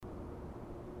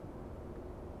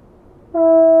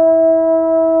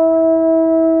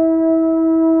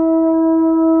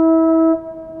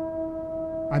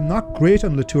not great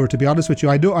on Latour, to be honest with you.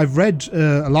 I know I've read,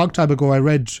 a long time ago, I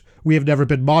read We Have Never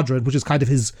Been Modern, which is kind of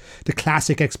the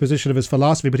classic exposition of his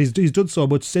philosophy, but he's done so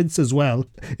much since as well.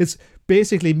 It's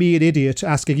basically me, an idiot,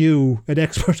 asking you, an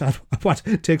expert, on what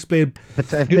to explain.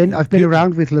 But I've been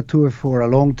around with Latour for a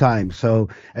long time, so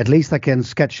at least I can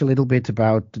sketch a little bit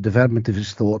about the development of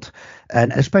his thought,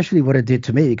 and especially what it did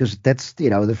to me, because that's,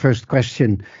 the first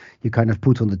question you kind of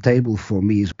put on the table for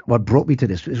me is what brought me to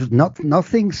this. It was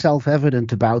nothing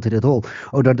self-evident about it at all.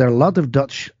 Although there are a lot of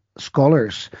Dutch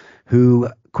scholars who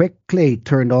quickly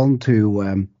turned on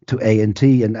to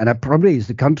A&T, and it probably is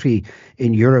the country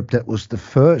in Europe that was the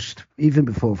first, even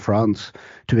before France,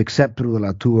 to accept Bruno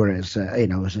Latour as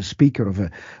a speaker of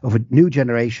a new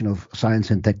generation of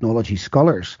science and technology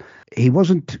scholars. He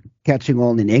wasn't catching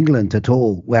on in England at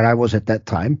all, where I was at that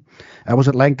time. I was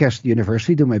at Lancaster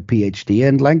University doing my PhD,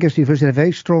 and Lancaster University had a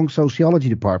very strong sociology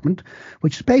department,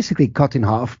 which is basically cut in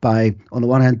half by, on the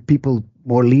one hand, people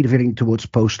more leaning towards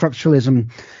post-structuralism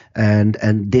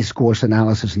and discourse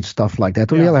analysis and stuff like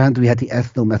that. On the other hand, we had the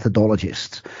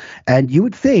ethnomethodologists. And you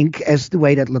would think, as the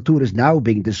way that Latour is now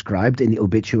being described in the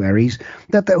obituaries,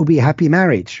 that would be a happy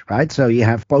marriage, right? So you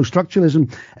have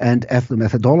post-structuralism and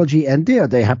ethnomethodology, and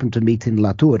they happen to meet in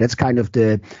Latour. That's kind of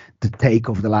the take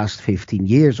of the last 15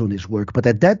 years on his work. But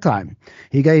at that time,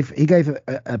 he gave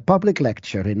a public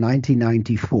lecture in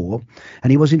 1994,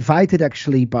 and he was invited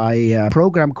actually by a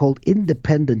program called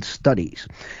Independent Studies.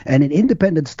 And in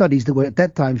Independent Studies, there were at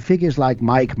that time figures like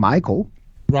Mike Michael,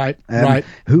 right,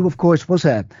 who of course was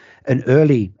an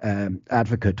early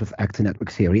advocate of actor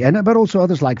network theory, but also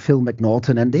others like Phil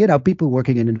McNaughton and people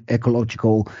working in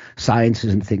ecological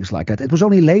sciences and things like that. It was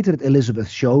only later that Elizabeth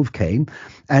Shove came,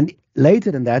 and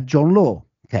later than that, John Law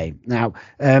came. Now,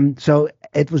 so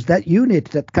it was that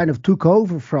unit that kind of took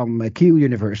over from Keele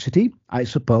University, I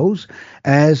suppose,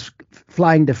 as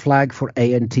flying the flag for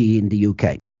A&T in the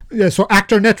UK. Yeah, so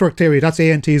actor network theory, that's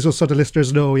A&T, so the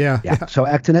listeners know, yeah. So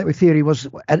actor network theory was,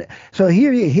 and so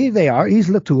here they are, he's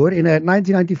Latour in a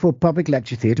 1994 public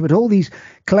lecture theatre with all these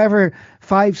clever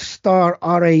 5-star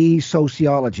RAE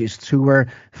sociologists who were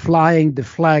flying the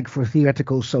flag for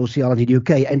theoretical sociology in the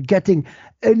UK and getting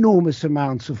enormous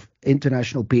amounts of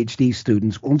international PhD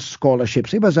students on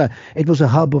scholarships. It was a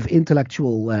hub of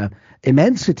intellectual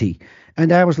immensity. And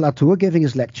there was Latour giving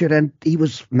his lecture, and he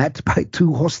was met by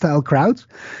two hostile crowds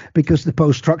because the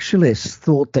post-structuralists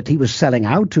thought that he was selling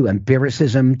out to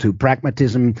empiricism, to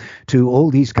pragmatism, to all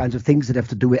these kinds of things that have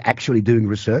to do with actually doing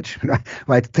research,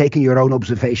 right? Taking your own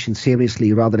observations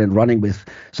seriously rather than running with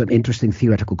some interesting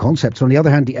theoretical concepts. On the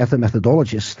other hand, the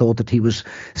ethnomethodologists thought that he was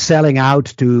selling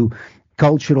out to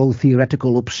cultural,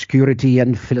 theoretical obscurity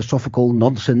and philosophical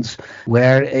nonsense,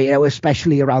 where,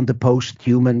 especially around the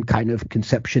post-human kind of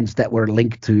conceptions that were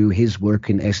linked to his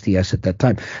work in STS at that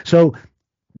time. So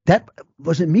that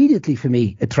was immediately for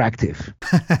me attractive.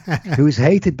 Who is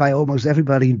hated by almost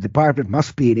everybody in the department,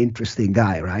 must be an interesting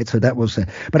guy, right? So that was,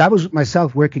 but I was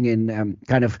myself working in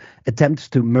kind of attempts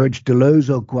to merge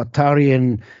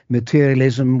Deleuze-Guattarian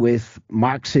materialism with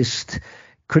Marxist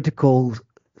critical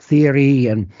theory,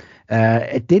 and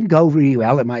it didn't go really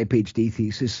well in my PhD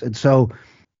thesis. And so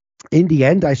in the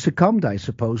end, I succumbed, I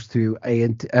suppose, to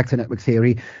actor network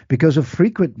theory because of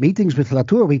frequent meetings with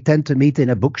Latour. We tend to meet in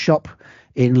a bookshop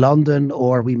in London,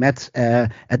 or we met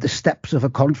at the steps of a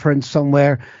conference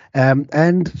somewhere.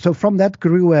 And so from that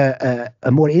grew a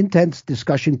more intense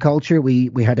discussion culture.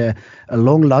 We had a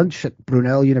long lunch at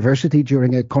Brunel University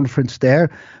during a conference there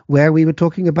where we were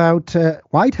talking about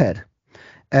Whitehead.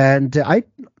 And I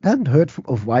hadn't heard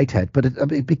of Whitehead, but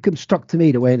it became struck to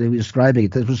me the way that he was describing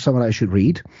it. This was someone I should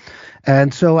read.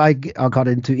 And so I got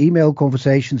into email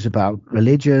conversations about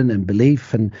religion and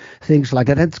belief and things like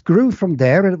that. And it grew from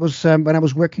there. And it was when I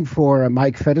was working for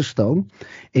Mike Featherstone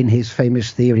in his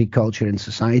famous Theory, Culture and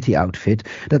Society outfit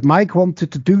that Mike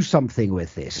wanted to do something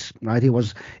with this, right? He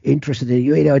was interested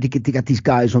in, to get these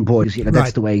guys on board.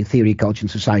 That's the way Theory, Culture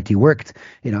and Society worked,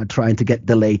 trying to get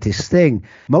the latest thing.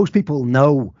 Most people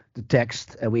know the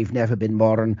text, We've Never Been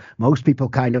Modern. Most people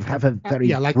kind of have a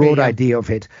very broad idea of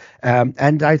it.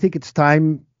 And I think it's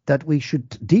time that we should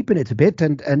deepen it a bit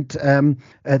and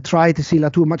try to see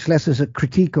Latour much less as a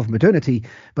critique of modernity,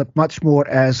 but much more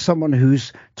as someone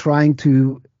who's trying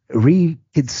to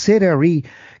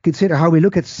consider how we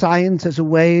look at science as a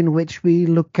way in which we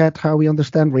look at how we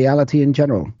understand reality in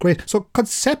general. Great. So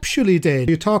conceptually then,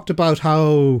 you talked about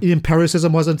how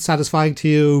empiricism wasn't satisfying to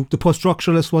you, the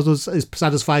post-structuralist is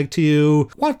satisfying to you.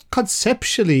 What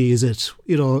conceptually is it,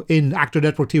 in actor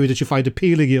network theory that you find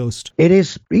appealing, Joost? It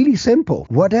is really simple.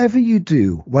 Whatever you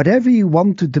do, whatever you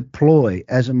want to deploy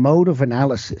as a mode of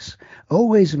analysis,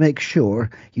 always make sure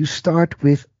you start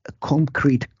with a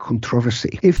concrete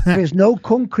controversy. If there's no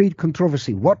concrete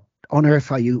controversy, what on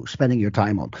earth are you spending your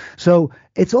time on? So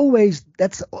it's always,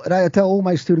 and I tell all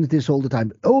my students this all the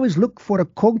time, always look for a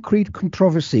concrete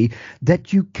controversy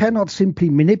that you cannot simply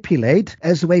manipulate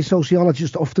as the way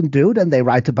sociologists often do. Then they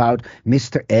write about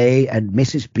Mr. A and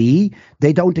Mrs. B.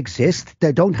 They don't exist.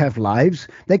 They don't have lives.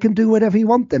 They can do whatever you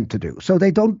want them to do. So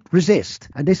they don't resist.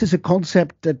 And this is a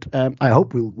concept that I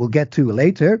hope we'll get to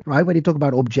later, right? When you talk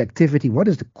about objectivity, what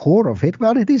is the core of it?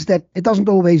 Well, it is that it doesn't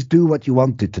always do what you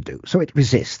want it to do. So it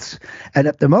resists. And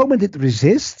at the moment it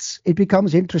resists, it becomes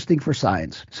interesting for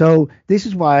science. So this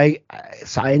is why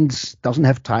science doesn't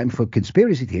have time for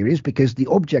conspiracy theories, because the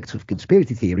objects of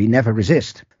conspiracy theory never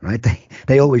resist, right?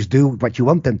 They always do what you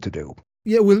want them to do.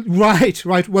 Yeah, well, right.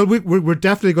 Well, we're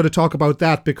definitely going to talk about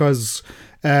that because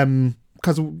one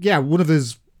of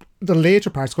the later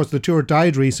parts, because Latour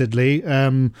died recently.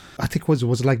 I think was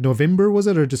it like November, was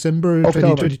it, or December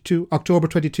 2022? October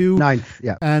 22. 9th,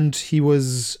 yeah. And he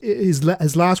was his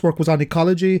last work was on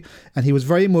ecology, and he was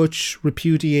very much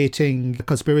repudiating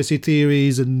conspiracy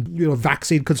theories and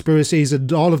vaccine conspiracies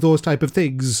and all of those type of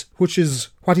things, which is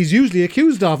what he's usually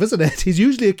accused of, isn't it? He's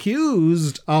usually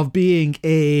accused of being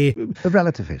a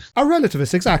relativist. A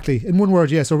relativist, exactly. In one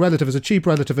word, yes, a relativist, a cheap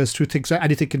relativist who thinks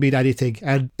anything can mean anything.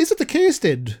 And is it the case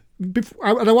then? And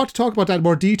I want to talk about that in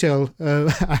more detail.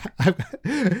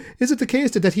 Is it the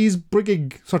case that he's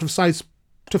bringing sort of science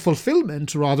to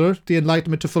fulfillment, rather, the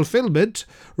Enlightenment to fulfillment,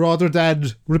 rather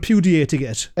than repudiating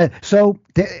it?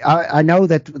 I know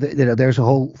that there's a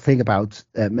whole thing about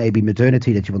maybe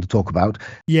modernity that you want to talk about.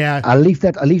 Yeah, I'll leave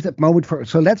that moment for.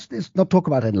 So let's not talk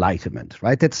about enlightenment,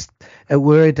 right? That's a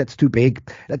word that's too big.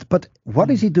 But what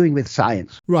is he doing with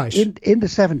science? Right. In the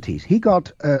 70s, he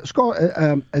got a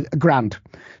grant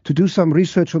to do some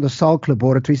research on the Salk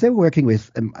laboratories. They were working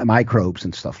with microbes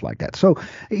and stuff like that. So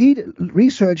he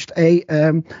researched a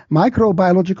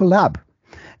microbiological lab.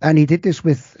 And he did this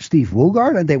with Steve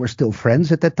Woolgar, and they were still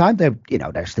friends at that time.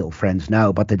 They're still friends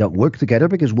now, but they don't work together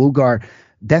because Woolgar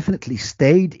definitely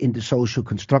stayed in the social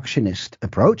constructionist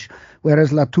approach,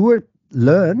 whereas Latour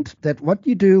learned that what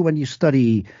you do when you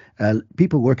study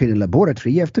people working in a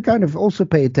laboratory, you have to kind of also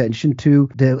pay attention to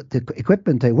the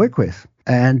equipment they work with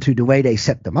and to the way they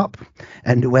set them up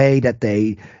and the way that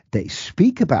they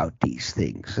speak about these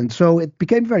things. And so it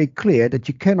became very clear that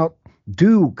you cannot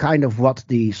do kind of what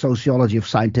the sociology of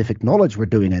scientific knowledge were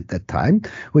doing at that time,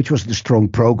 which was the strong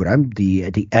program,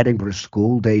 the Edinburgh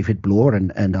School, David Bloor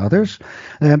and others.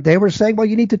 They were saying, well,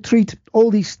 you need to treat all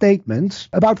these statements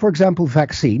about, for example,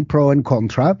 vaccine, pro and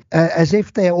contra, as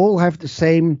if they all have the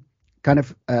same kind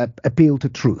of appeal to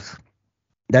truth.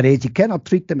 That is, you cannot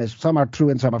treat them as some are true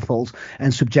and some are false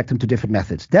and subject them to different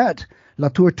methods. That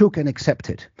Latour took and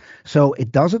accepted. So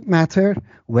it doesn't matter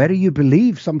whether you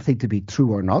believe something to be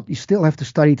true or not. You still have to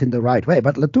study it in the right way.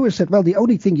 But Latour said, well, the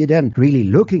only thing you're then really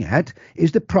looking at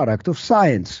is the product of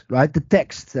science, right? The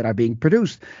texts that are being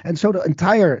produced. And so the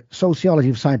entire sociology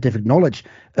of scientific knowledge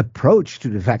approach to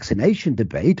the vaccination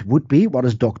debate would be, what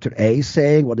is Dr. A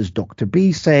saying? What is Dr.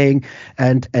 B saying?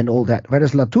 And all that.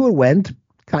 Whereas Latour went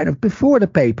kind of before the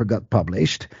paper got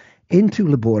published into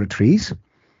laboratories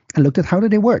and looked at how do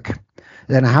they work.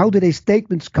 Then how do these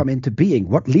statements come into being?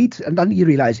 What leads? And then you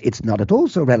realize it's not at all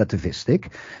so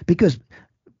relativistic, because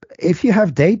if you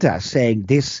have data saying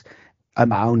this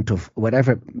amount of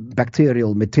whatever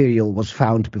bacterial material was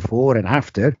found before and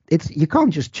after, you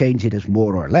can't just change it as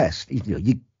more or less.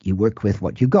 You work with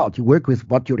what you got. You work with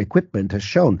what your equipment has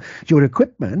shown. Your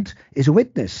equipment is a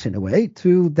witness, in a way,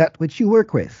 to that which you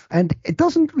work with. And it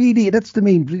doesn't really, it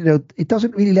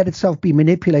doesn't really let itself be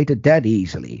manipulated that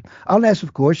easily. Unless,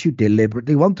 of course, you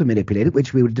deliberately want to manipulate it,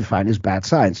 which we would define as bad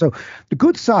science. So the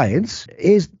good science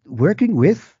is working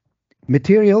with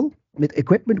material, with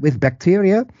equipment, with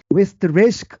bacteria, with the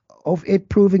risk of it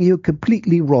proving you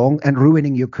completely wrong and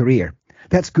ruining your career.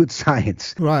 That's good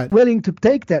science. Right. Willing to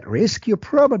take that risk, you're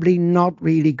probably not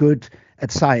really good at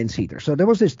science either. So there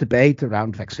was this debate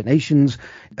around vaccinations,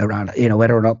 around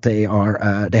whether or not they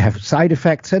have side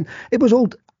effects, and it was all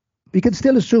we can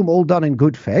still assume all done in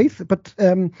good faith, but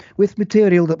with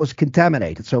material that was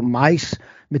contaminated. So mice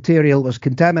material was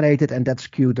contaminated, and that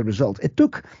skewed the result. It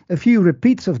took a few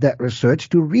repeats of that research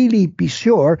to really be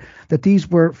sure that these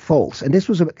were false. And this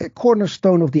was a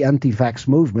cornerstone of the anti-vax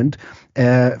movement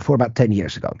for about 10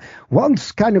 years ago.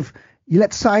 Once kind of you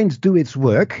let science do its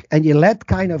work and you let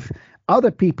kind of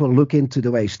other people look into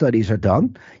the way studies are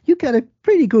done, you get a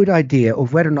pretty good idea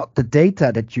of whether or not the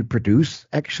data that you produce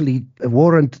actually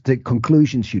warrant the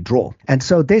conclusions you draw. And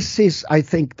so this is, I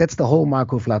think, that's the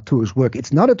hallmark of Latour's work.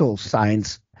 It's not at all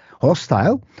science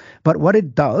hostile, but what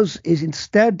it does is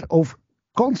instead of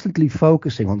constantly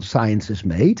focusing on science is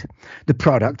made, the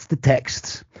products, the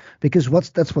texts, because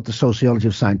that's what the sociology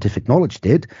of scientific knowledge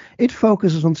did. It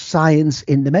focuses on science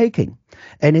in the making.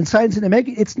 And in science in the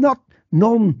making, it's not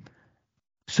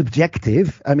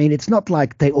subjective. I mean, it's not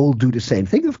like they all do the same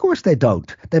thing. Of course they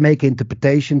don't. They make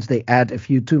interpretations. They add a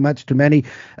few too many.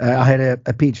 I had a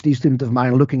PhD student of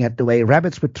mine looking at the way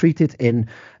rabbits were treated in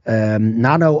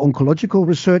nano-oncological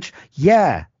research.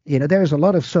 Yeah, there is a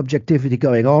lot of subjectivity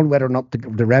going on, whether or not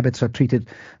the rabbits are treated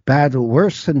bad or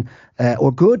worse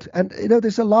or good. And,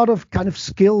 there's a lot of kind of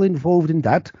skill involved in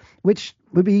that, which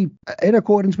would be in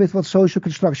accordance with what social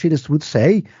constructionists would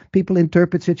say. People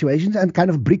interpret situations and kind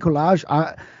of bricolage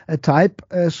type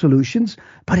solutions,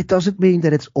 but it doesn't mean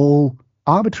that it's all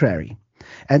arbitrary.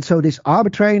 And so this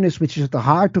arbitrariness, which is at the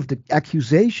heart of the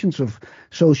accusations of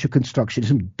social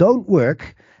constructionism, don't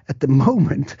work at the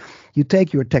moment you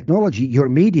take your technology, your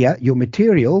media, your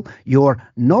material, your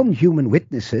non-human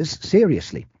witnesses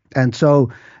seriously. And so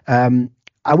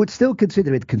I would still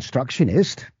consider it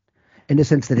constructionist, in the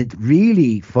sense that it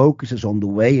really focuses on the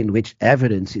way in which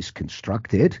evidence is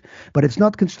constructed, but it's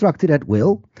not constructed at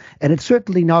will, and it's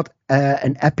certainly not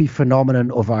an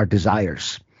epiphenomenon of our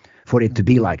desires for it to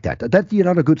be like that. That you're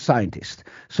not a good scientist.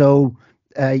 So,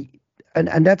 and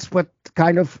that's what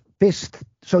kind of pissed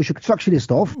social constructionists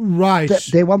off. Right.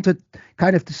 They wanted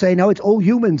kind of to say, no, it's all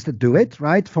humans that do it,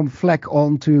 right? From Fleck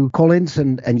on to Collins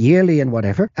and Yearly and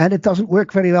whatever. And it doesn't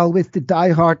work very well with the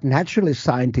diehard naturalist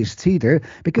scientists either,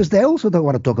 because they also don't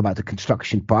want to talk about the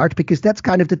construction part, because that's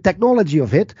kind of the technology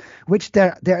of it, which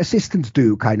their assistants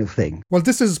do, kind of thing. Well,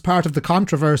 this is part of the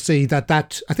controversy that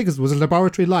I think it was a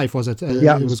Laboratory Life, was it?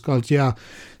 Yeah. It was called, yeah.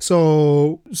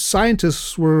 So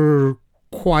scientists were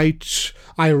quite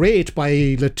irate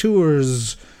by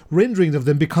Latour's rendering of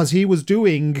them, because he was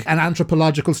doing an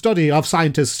anthropological study of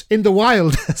scientists in the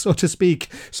wild, so to speak.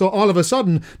 So all of a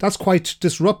sudden, that's quite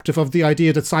disruptive of the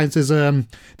idea that science is, the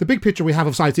big picture we have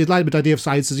of science, the Enlightenment idea of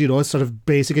science is, it's sort of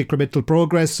basic incremental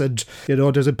progress, and,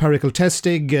 there's empirical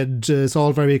testing, and it's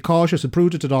all very cautious and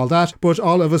prudent and all that. But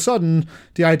all of a sudden,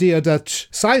 the idea that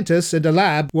scientists in the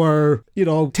lab were,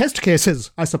 test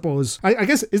cases, I suppose. I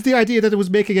guess, is the idea that it was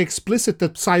making explicit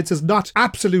that science is not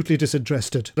absolutely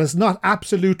disinterested, that's not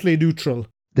absolutely neutral.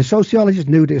 The sociologists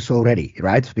knew this already,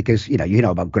 right? Because, you know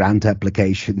about grant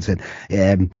applications.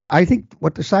 And I think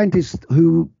what the scientists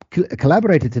who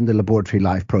collaborated in the Laboratory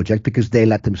Life project, because they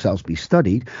let themselves be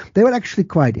studied, they were actually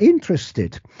quite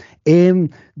interested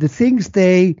in the things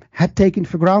they had taken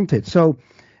for granted. So,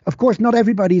 of course, not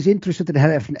everybody is interested in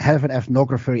have an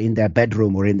ethnographer in their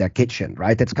bedroom or in their kitchen,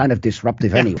 right? That's kind of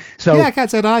disruptive anyway. So yeah, I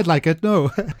can't say that I'd like it, no.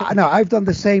 No, I've done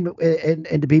the same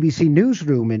in the BBC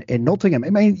newsroom in Nottingham. I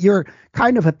mean, you're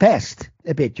kind of a pest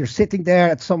a bit. You're sitting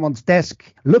there at someone's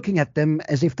desk looking at them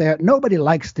as if nobody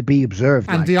likes to be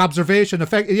observed. And the observation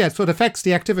so it affects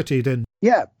the activity then.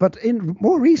 Yeah, but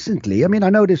more recently, I mean, I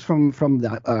know this from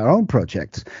our own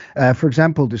projects. For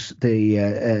example,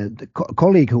 the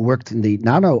colleague who worked in the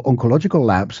nano-oncological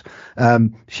labs,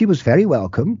 she was very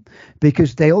welcome,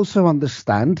 because they also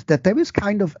understand that there is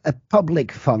kind of a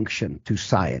public function to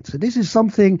science. And this is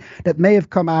something that may have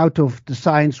come out of the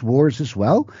science wars as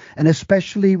well, and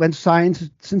especially when science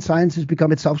has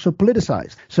become itself so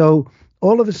politicized. So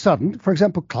all of a sudden, for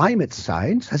example, climate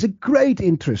science has a great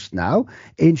interest now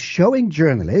in showing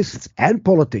journalists and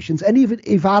politicians, and even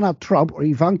Ivanka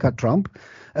Trump,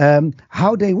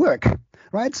 how they work,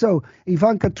 right? So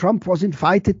Ivanka Trump was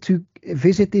invited to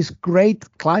visit this great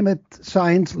climate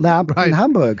science lab in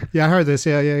Hamburg. Yeah, I heard this.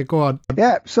 Yeah, go on.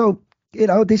 Yeah, so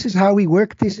this is how we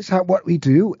work. This is what we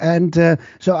do. And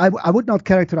so I would not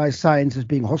characterize science as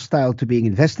being hostile to being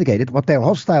investigated. What they're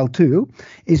hostile to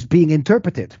is being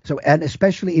interpreted. So, and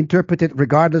especially interpreted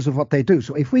regardless of what they do.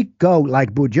 So if we go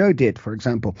like Bourdieu did, for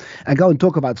example, and go and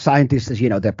talk about scientists as,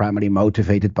 they're primarily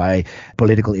motivated by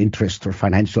political interests or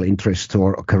financial interests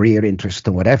or career interests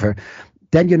or whatever,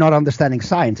 then you're not understanding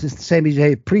science. It's the same as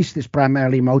a priest is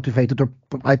primarily motivated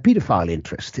by pedophile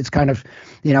interest. It's kind of,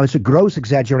 it's a gross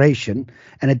exaggeration,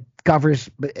 and it covers,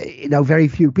 very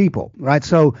few people, right?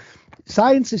 So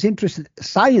science is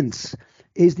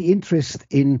the interest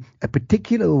in a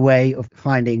particular way of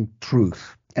finding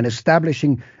truth and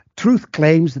establishing truth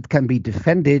claims that can be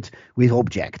defended with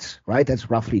objects, right? That's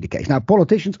roughly the case. Now,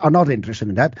 politicians are not interested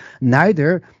in that.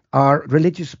 Neither are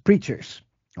religious preachers,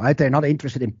 right? They're not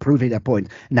interested in proving their point.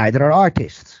 Neither are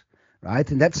artists, right?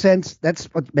 In that sense, that's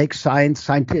what makes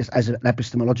scientists as an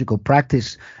epistemological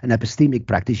practice, an epistemic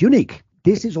practice, unique.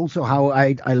 This is also how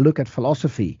I look at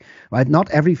philosophy, right?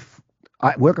 Not every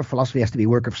work of philosophy has to be a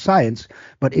work of science,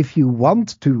 but if you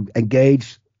want to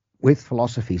engage with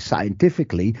philosophy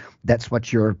scientifically, that's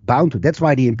what you're bound to. That's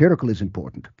why the empirical is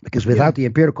important, because without the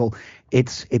empirical,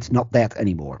 it's not that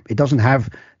anymore. It doesn't have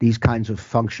these kinds of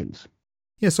functions.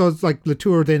 Yeah, so it's like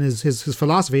Latour then is his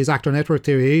philosophy, his actor network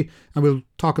theory, and we'll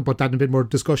talk about that in a bit more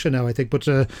discussion now, I think. But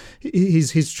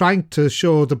he's trying to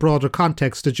show the broader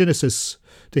context, the genesis,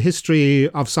 the history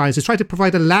of science. He's trying to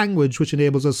provide a language which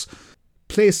enables us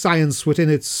place science within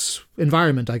its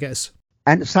environment, I guess.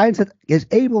 And science that is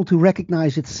able to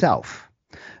recognize itself,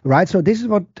 right? So this is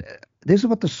what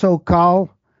the Sokal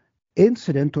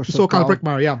incident or Sokal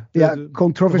Brickmar,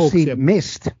 controversy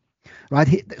missed, right?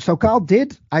 Sokal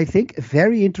did, I think, a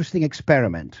very interesting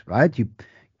experiment, right?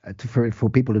 For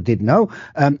people who didn't know,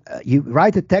 you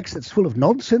write a text that's full of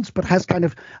nonsense, but has kind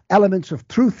of elements of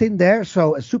truth in there.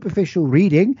 So a superficial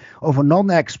reading of a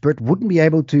non-expert wouldn't be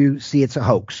able to see it's a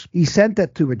hoax. He sent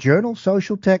that to a journal,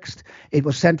 Social Text. It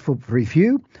was sent for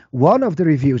review. One of the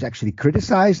reviewers actually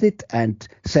criticized it and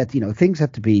said, things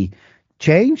had to be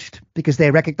changed because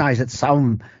they recognized that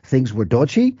some things were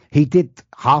dodgy. He did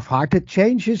half-hearted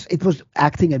changes. It was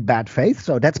acting in bad faith.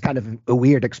 So that's kind of a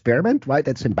weird experiment, right?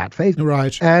 That's in bad faith.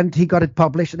 Right. And he got it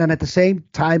published. And then at the same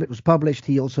time it was published,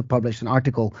 he also published an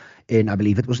article in, I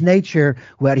believe it was Nature,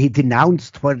 where he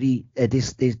denounced what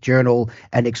this journal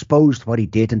and exposed what he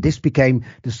did. And this became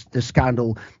the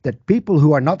scandal that people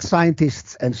who are not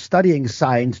scientists and studying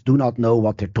science do not know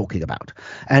what they're talking about.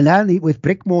 And then with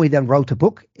Brickmore, he then wrote a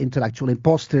book, Intellectual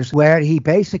Imposters, where he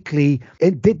basically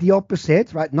did the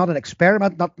opposite, right? Not an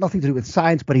experiment, nothing to do with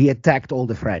science, but he attacked all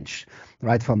the French,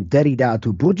 right? From Derrida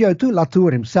to Bourdieu to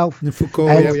Latour himself.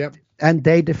 Foucault, And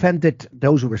they defended,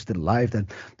 those who were still alive then,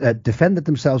 defended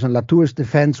themselves. And Latour's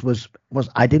defense was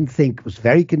I didn't think was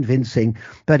very convincing.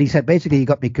 But he said, basically, he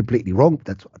got me completely wrong.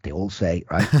 That's what they all say,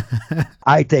 right?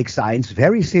 I take science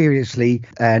very seriously.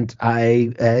 And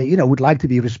I, would like to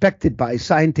be respected by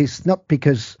scientists, not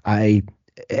because I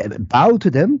bow to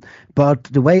them, but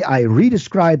the way I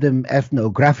redescribe them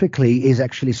ethnographically is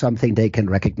actually something they can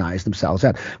recognize themselves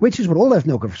at, which is what all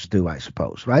ethnographers do, I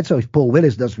suppose, right? So if Paul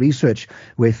Willis does research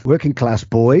with working class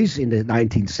boys in the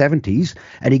 1970s,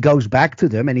 and he goes back to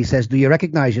them and he says, do you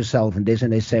recognize yourself in this?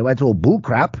 And they say, well, it's all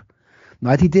bullcrap,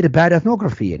 right? He did a bad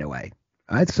ethnography in a way,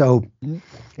 right? So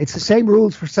it's the same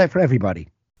rules for everybody.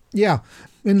 Yeah.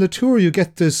 In Latour, you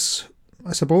get this,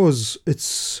 I suppose,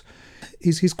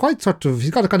 he's quite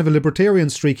he's got a kind of a libertarian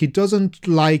streak. He doesn't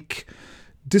like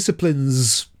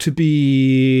disciplines to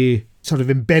be sort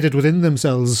of embedded within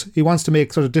themselves. He wants to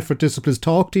make sort of different disciplines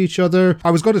talk to each other.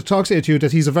 I was going to say to you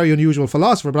that he's a very unusual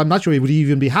philosopher, but I'm not sure he would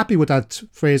even be happy with that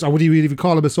phrase, or would he even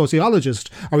call him a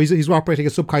sociologist, or he's operating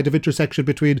at some kind of intersection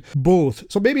between both.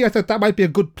 So maybe I thought that might be a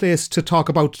good place to talk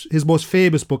about his most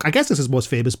famous book. I guess it's his most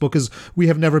famous book, is We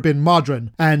Have Never Been Modern.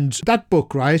 And that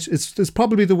book, right, it's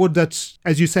probably the one that,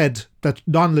 as you said, that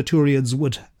non-Latourians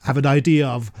would have an idea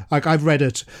of. Like, I've read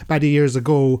it many years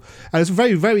ago, and it's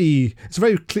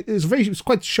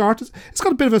quite short. It's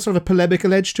got a bit of a sort of a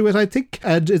polemical edge to it, I think,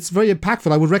 and it's very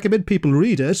impactful. I would recommend people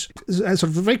read it. It's sort of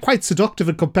very quite seductive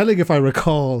and compelling, if I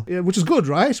recall, which is good,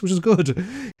 right? Which is good.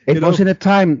 It was in a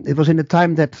time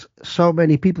that so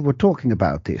many people were talking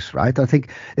about this, right? I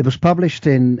think it was published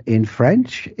in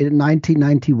French in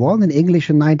 1991, in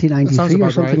English in 1993 or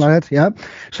something like that. Yeah.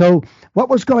 So what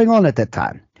was going on at that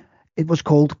time? It was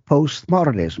called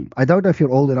postmodernism. I don't know if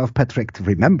you're old enough, Patrick, to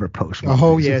remember postmodernism.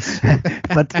 Oh, yes.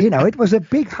 But, it was a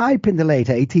big hype in the late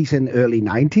 80s and early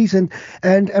 90s,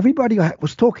 and everybody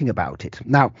was talking about it.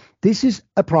 Now, this is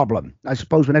a problem. I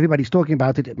suppose when everybody's talking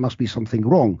about it, it must be something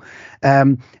wrong.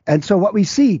 And so what we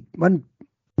see when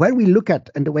we look at,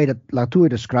 and the way that Latour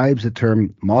describes the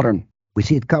term modern, we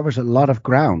see it covers a lot of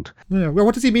ground. Yeah, well,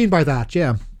 what does he mean by that?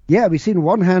 Yeah, we see on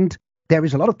one hand, there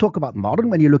is a lot of talk about modern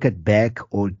when you look at Beck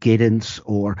or Giddens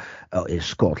or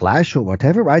Scott Lash or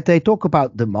whatever, right? They talk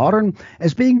about the modern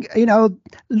as being,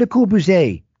 Le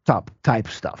Corbusier type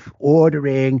stuff.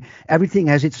 Ordering, everything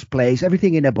has its place,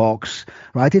 everything in a box,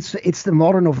 right? It's the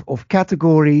modern of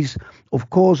categories, of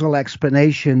causal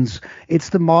explanations. It's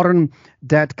the modern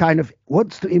that kind of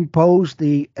wants to impose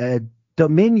the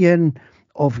dominion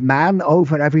of man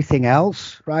over everything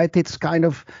else, right? It's kind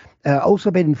of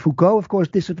also been in Foucault, of course,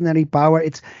 disciplinary power.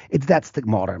 That's the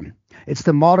modern. It's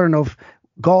the modern of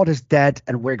God is dead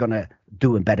and we're going to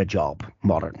do a better job,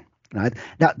 modern, right?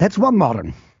 Now, that's one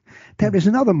modern. There is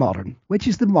another modern, which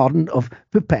is the modern of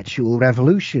perpetual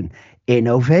revolution,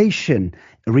 innovation,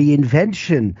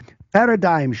 reinvention,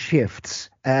 paradigm shifts,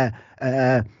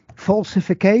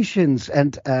 falsifications,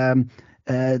 and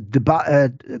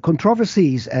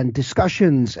controversies and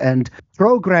discussions and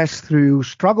progress through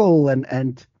struggle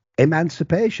and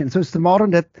emancipation. So it's the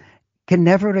modern that can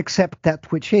never accept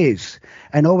that which is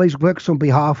and always works on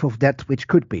behalf of that which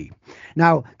could be.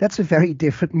 Now, that's a very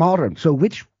different modern. So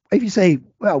if you say,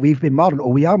 well, we've been modern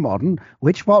or we are modern,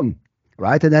 which one?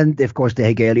 Right? And then, of course, the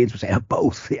Hegelians would say,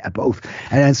 both. Yeah, both.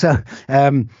 And then so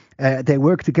they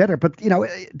work together. But,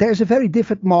 there's a very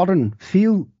different modern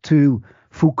feel to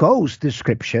Foucault's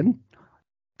description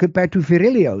compared to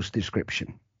Virilio's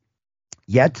description.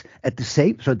 Yet at the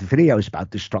same, so the Virilio is about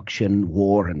destruction,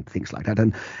 war, and things like that,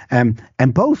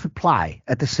 and both apply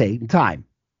at the same time,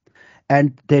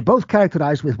 and they both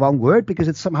characterize with one word because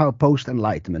it's somehow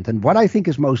post-enlightenment. And what I think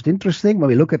is most interesting when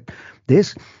we look at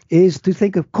this is to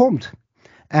think of Comte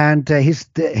and his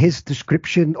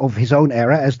description of his own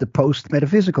era as the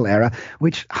post-metaphysical era,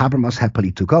 which Habermas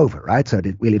happily took over, right? So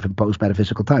that we live in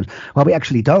post-metaphysical times. Well, we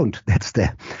actually don't.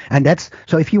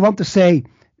 So if you want to say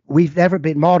we've never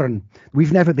been modern,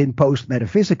 we've never been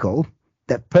post-metaphysical,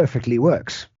 that perfectly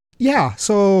works. Yeah,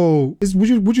 so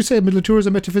would you say Latour is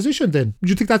a metaphysician then? Would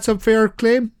you think that's a fair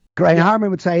claim? Graham Harman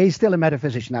would say he's still a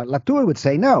metaphysician. Now, Latour would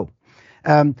say no.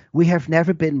 We have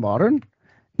never been modern,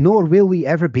 nor will we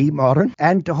ever be modern.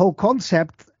 And the whole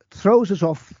concept throws us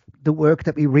off the work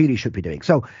that we really should be doing.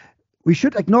 So we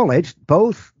should acknowledge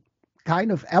both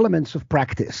kind of elements of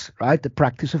practice, right? The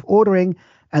practice of ordering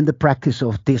and the practice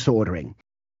of disordering.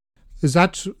 Is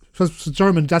that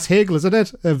German? That's Hegel, isn't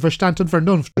it? Verstand und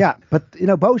Vernunft. Yeah, but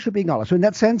both should be acknowledged. So in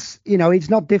that sense, it's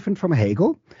not different from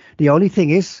Hegel. The only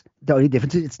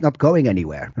difference is it's not going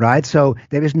anywhere, right? So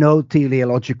there is no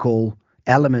teleological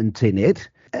element in it.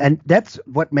 And that's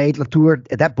what made Latour,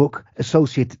 that book,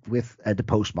 associated with the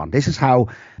postmodern. This is how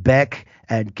Beck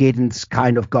and Giddens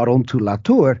kind of got onto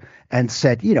Latour and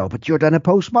said, but you're then a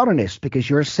postmodernist because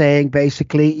you're saying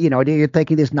basically, you're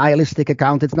taking this nihilistic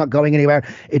account. It's not going anywhere.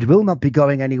 It will not be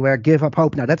going anywhere. Give up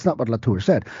hope. Now, that's not what Latour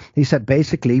said. He said,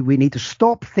 basically, we need to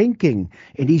stop thinking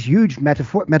in these huge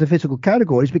metaphysical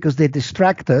categories because they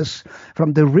distract us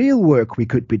from the real work we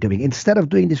could be doing. Instead of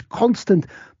doing this constant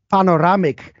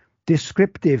panoramic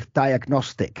descriptive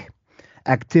diagnostic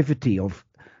activity of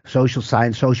social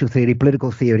science, social theory,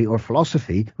 political theory, or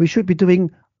philosophy, we should be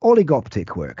doing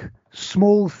oligoptic work,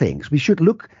 small things. We should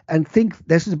look and think,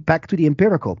 this is back to the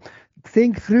empirical,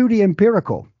 think through the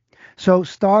empirical. So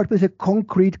start with a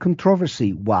concrete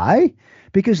controversy. Why?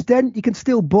 Because then you can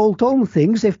still bolt on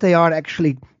things if they are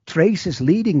actually traces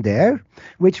leading there,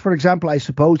 which, for example, I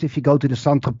suppose if you go to the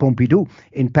Centre Pompidou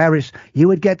in Paris, you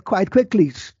would get quite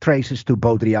quickly traces to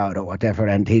Baudrillard or whatever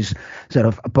and his sort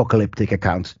of apocalyptic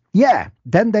accounts. Yeah,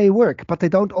 then they work, but they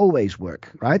don't always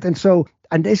work, right?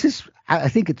 And this is, I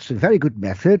think it's a very good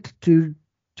method to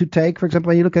take, for example,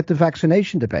 when you look at the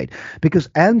vaccination debate, because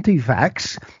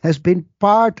anti-vax has been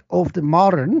part of the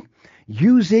modern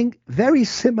using very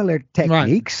similar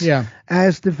techniques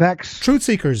as the vax. Truth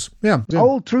seekers, yeah.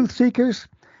 All truth seekers,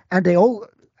 and they all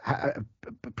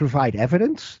provide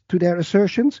evidence to their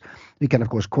assertions. We can, of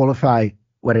course, qualify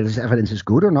whether this evidence is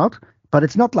good or not, but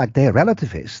it's not like they're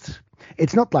relativists.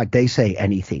 It's not like they say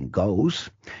anything goes.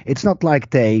 It's not like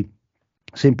they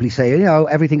simply say,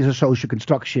 everything is a social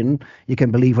construction. You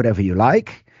can believe whatever you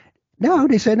like. No,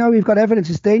 they say, no, we've got evidence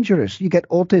it's dangerous. You get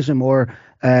autism or,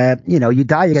 you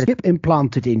die, you get a chip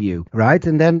implanted in you, right?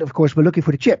 And then, of course, we're looking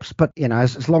for the chips. But,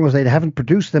 as long as they haven't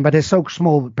produced them, but they're so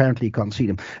small, apparently you can't see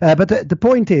them. But the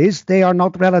point is, they are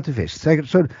not relativists.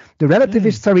 So the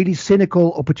relativists are really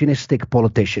cynical, opportunistic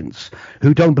politicians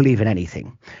who don't believe in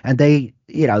anything. And they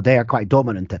are quite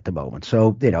dominant at the moment.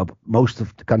 So, most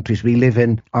of the countries we live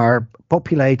in are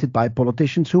populated by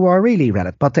politicians who are really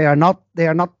relative, but they are not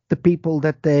the people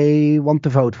that they want to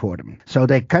vote for them. So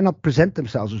they cannot present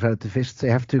themselves as relativists. They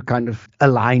have to kind of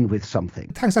align with something.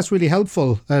 Thanks, that's really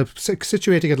helpful,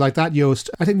 situating it like that, Joost.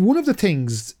 I think one of the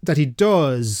things that he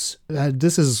does,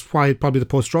 this is why probably the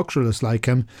post-structuralists like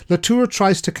him, Latour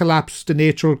tries to collapse the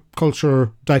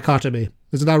nature-culture dichotomy.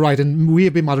 Isn't that right? And we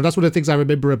have been modern. That's one of the things I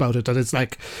remember about it. And it's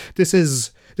like, this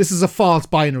is a false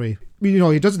binary. You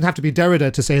know, it doesn't have to be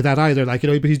Derrida to say that either. Like, you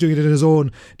know, but he's doing it in his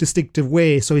own distinctive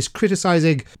way. So he's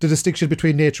criticizing the distinction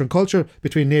between nature and culture,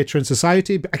 between nature and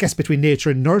society, I guess between nature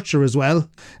and nurture as well.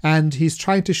 And he's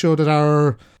trying to show that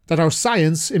our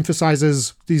science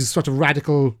emphasizes these sort of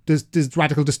radical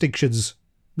distinctions.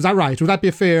 Is that right? Would that be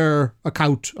a fair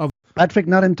account of? Patrick,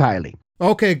 not entirely.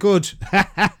 Okay, good.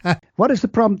 What is the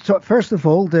problem? So first of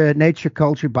all, the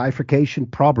nature-culture bifurcation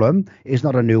problem is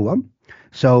not a new one.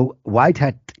 So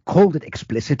Whitehead called it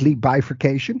explicitly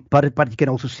bifurcation, but you can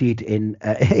also see it in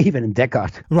even in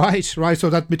Descartes. Right. So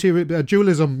that material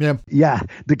dualism, yeah. Yeah,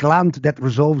 the gland that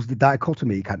resolves the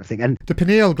dichotomy kind of thing, and the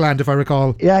pineal gland, if I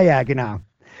recall. Yeah, genau,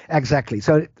 exactly.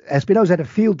 So Spinoza had a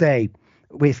field day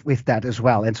with that as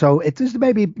well, and so it is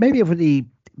maybe over the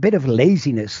bit of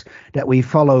laziness that we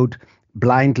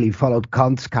blindly followed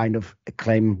Kant's kind of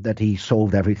claim that he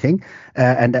solved everything,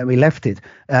 and then we left it.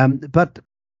 But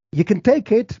you can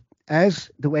take it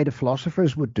as the way the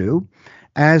philosophers would do,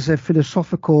 as a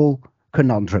philosophical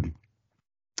conundrum,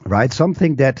 right?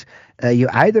 Something that you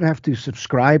either have to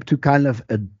subscribe to kind of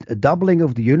a doubling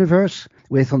of the universe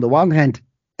with, on the one hand,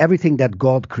 everything that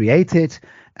God created,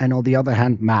 and on the other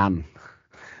hand, man,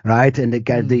 right? And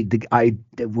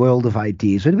the world of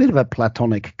ideas, a bit of a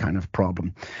Platonic kind of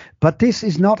problem. But this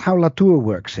is not how Latour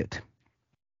works it.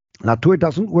 Latour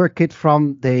doesn't work it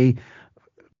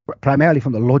primarily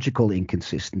from the logical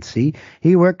inconsistency.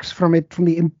 He works from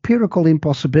the empirical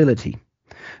impossibility,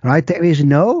 right? There is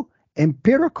no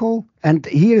empirical, and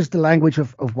here's the language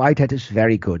of Whitehead is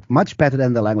very good, much better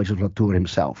than the language of Latour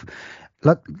himself.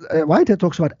 Whitehead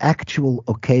talks about actual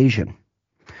occasion,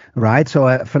 right? So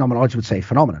a phenomenology would say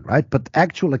phenomenon, right? But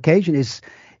actual occasion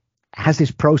has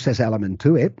this process element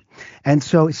to it. And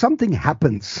so something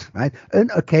happens, right? An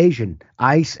occasion,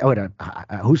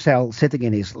 Husserl sitting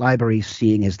in his library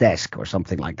seeing his desk or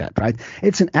something like that, right?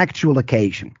 It's an actual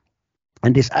occasion.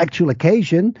 And this actual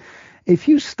occasion, if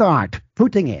you start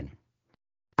putting in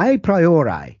a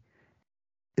priori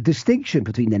a distinction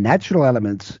between the natural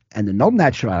elements and the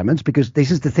non-natural elements, because this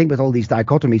is the thing with all these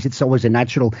dichotomies, it's always a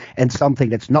natural and something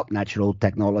that's not natural,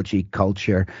 technology,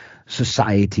 culture,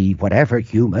 society, whatever,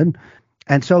 human.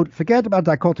 And so forget about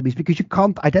dichotomies because you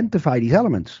can't identify these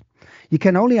elements. You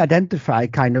can only identify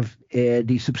kind of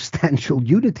the substantial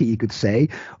unity, you could say,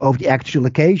 of the actual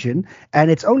occasion. And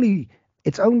it's only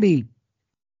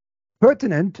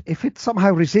pertinent if it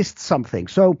somehow resists something.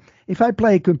 So if I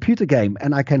play a computer game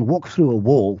and I can walk through a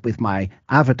wall with my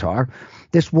avatar,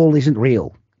 this wall isn't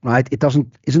real, right?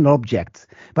 Isn't an object.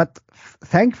 But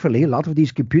thankfully, a lot of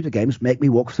these computer games make me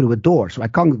walk through a door. So I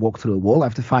can't walk through a wall, I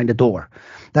have to find a door.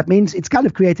 That means it's kind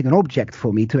of creating an object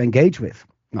for me to engage with,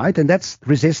 right? And that's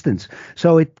resistance.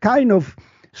 So it kind of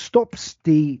stops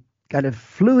the kind of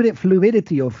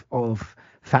fluidity of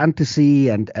fantasy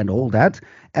and all that,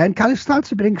 and kind of starts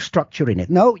to bring structure in it.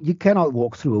 No, you cannot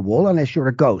walk through a wall unless you're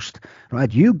a ghost,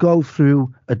 right? You go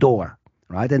through a door,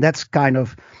 right? And that's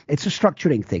it's a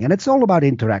structuring thing, and it's all about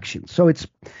interaction. So it's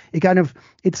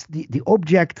the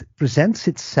object presents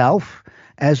itself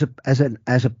as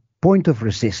a point of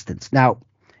resistance. Now,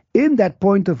 in that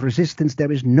point of resistance,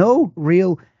 there is no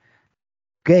real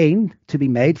gain to be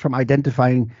made from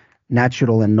identifying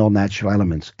natural and non-natural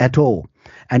elements at all.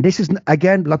 And this is,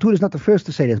 again, Latour is not the first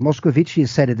to say this. Moscovici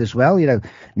has said it as well.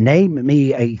 Name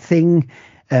me a thing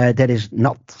that is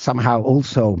not somehow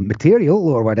also material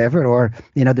or whatever, or,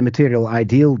 the material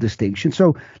ideal distinction.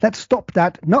 So let's stop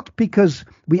that, not because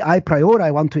we a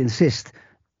priori want to insist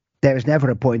there is never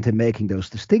a point in making those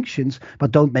distinctions,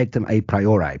 but don't make them a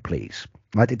priori, please.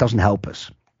 Right? It doesn't help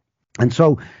us. And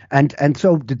so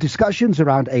the discussions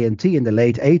around A&T in the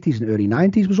late 80s and early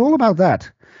 90s was all about that,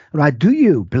 right? Do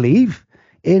you believe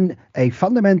in a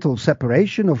fundamental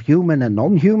separation of human and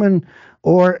non-human,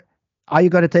 or are you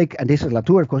going to take, and this is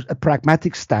Latour, of course, a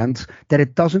pragmatic stance that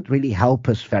it doesn't really help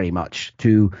us very much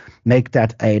to make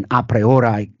that an a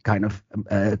priori kind of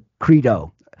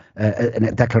credo,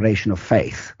 a declaration of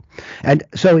faith. And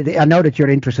so I know that you're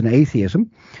interested in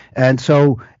atheism, and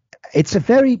so it's a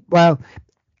very,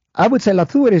 I would say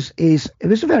Latour was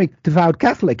a very devout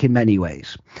Catholic in many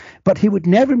ways, but he would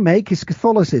never make his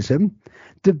Catholicism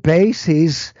the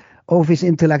basis of his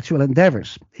intellectual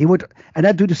endeavors. He would, and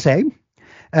I'd do the same.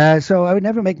 So I would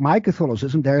never make my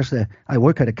Catholicism. I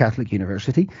work at a Catholic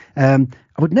university. I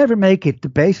would never make it the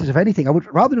basis of anything. I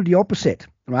would rather do the opposite,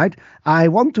 right? I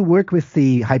want to work with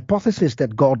the hypothesis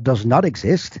that God does not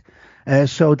exist,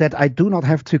 so that I do not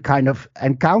have to kind of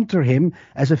encounter him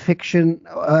as a fiction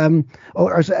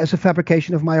or as a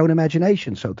fabrication of my own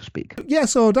imagination, so to speak. Yeah,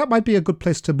 so that might be a good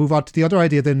place to move on to the other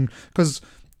idea then, because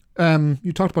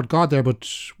you talked about God there, but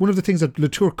one of the things that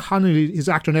Latour commonly, his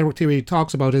actor network theory,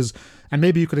 talks about is, and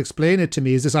maybe you could explain it to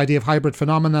me, is this idea of hybrid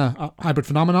phenomenon.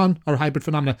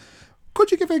 Could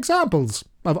you give examples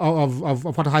of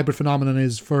what a hybrid phenomenon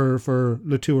is for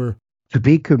Latour? To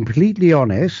be completely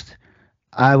honest,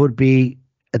 it would be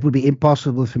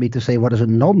impossible for me to say what is a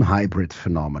non-hybrid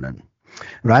phenomenon.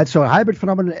 Right, so a hybrid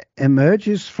phenomenon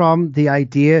emerges from the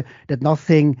idea that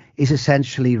nothing is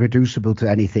essentially reducible to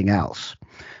anything else.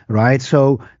 Right,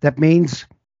 so that means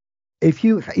if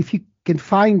you can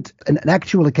find an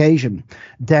actual occasion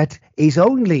that is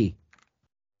only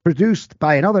produced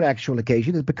by another actual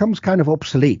occasion, it becomes kind of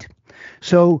obsolete.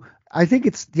 So I think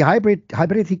it's the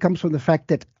hybridity comes from the fact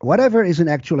that whatever is an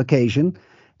actual occasion,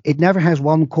 it never has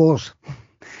one cause.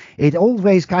 It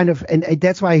always kind of, and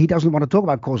that's why he doesn't want to talk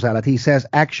about causality. He says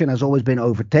action has always been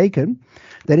overtaken.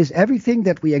 That is, everything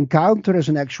that we encounter as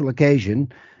an actual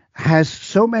occasion has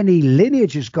so many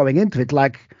lineages going into it,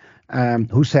 like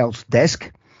Husserl's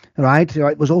desk, right?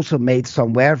 It was also made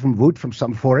somewhere from wood, from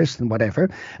some forest and whatever.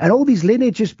 And all these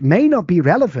lineages may not be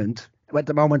relevant at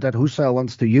the moment that Husserl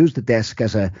wants to use the desk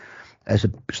as a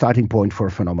starting point for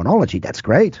phenomenology. That's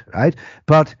great, right?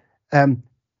 But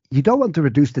you don't want to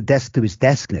reduce the desk to its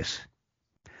deskness,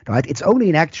 right? It's only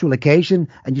an actual occasion,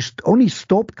 and you only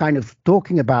stop kind of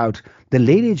talking about the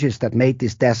lineages that made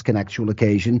this desk an actual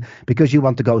occasion because you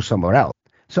want to go somewhere else.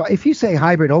 So if you say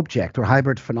hybrid object or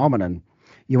hybrid phenomenon,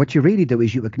 what you really do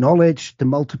is you acknowledge the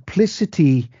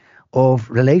multiplicity of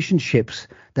relationships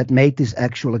that made this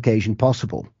actual occasion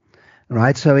possible,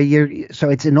 right? So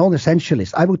it's a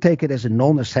non-essentialist. I would take it as a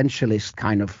non-essentialist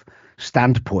kind of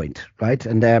standpoint, right?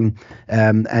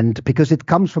 And because it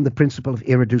comes from the principle of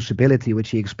irreducibility, which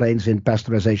he explains in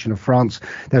Pasteurization of France.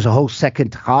 There's a whole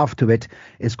second half to it.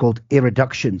 It's called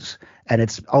irreductions, and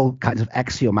it's all kinds of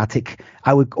axiomatic,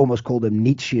 I would almost call them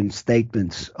Nietzschean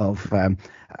statements of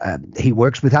he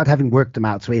works without having worked them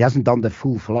out. So he hasn't done the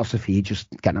full philosophy. He just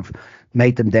kind of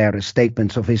made them there as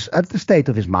statements of the state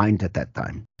of his mind at that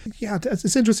time. Yeah,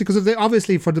 it's interesting because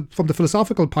obviously from the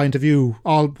philosophical point of view,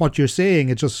 all what you're saying,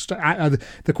 it just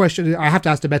the question. I have to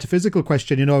ask the metaphysical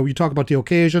question. You talk about the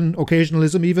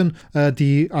occasionalism, even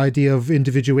the idea of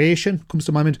individuation comes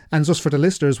to my mind. And just for the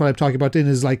listeners, what I'm talking about then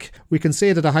is like we can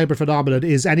say that a hybrid phenomenon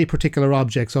is any particular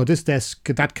object. So this desk,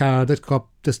 that car, this cup,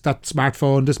 that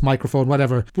smartphone, this microphone,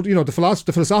 whatever. But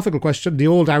the philosophical question, the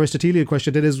old Aristotelian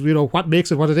question, it is what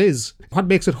makes it what it is, what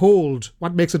makes it hold,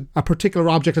 what makes it a particular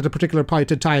object at a particular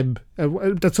point in time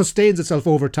that sustains itself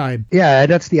over time. Yeah,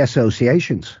 that's the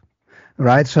associations,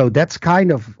 right? So that's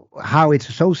kind of how it's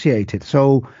associated.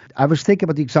 So I was thinking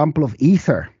about the example of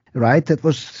ether. Right, that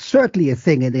was certainly a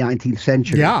thing in the 19th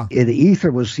century. Yeah, the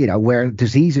ether was, where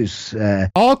diseases,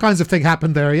 all kinds of things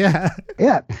happened there. Yeah,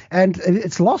 yeah, and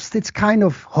it's lost its kind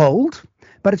of hold,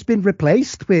 but it's been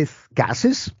replaced with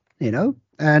gases,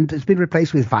 and it's been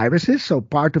replaced with viruses. So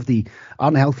part of the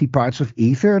unhealthy parts of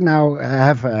ether now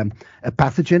have a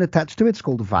pathogen attached to it. It's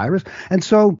called a virus. And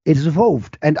so it has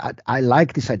evolved. And I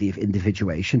like this idea of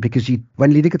individuation because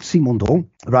when you look at Simondon,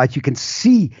 right, you can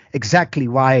see exactly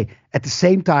why at the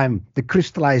same time the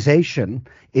crystallization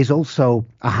is also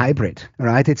a hybrid,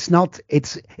 right? It's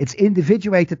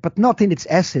individuated, but not in its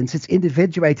essence. It's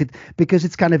individuated because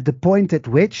it's kind of the point at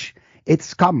which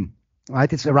it's come.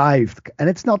 Right, it's arrived, and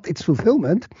it's not its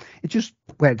fulfillment. It's just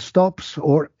where it stops,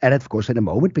 and of course in a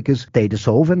moment because they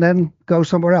dissolve and then go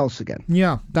somewhere else again.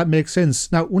 Yeah, that makes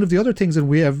sense. Now, one of the other things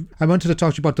that I wanted to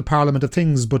talk to you about the Parliament of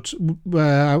Things, but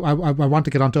I want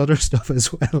to get onto other stuff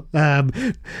as well.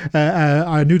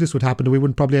 I knew this would happen, and we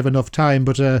wouldn't probably have enough time,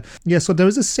 but so there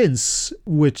is a sense,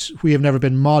 which we have never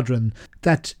been modern,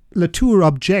 that Latour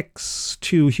objects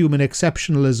to human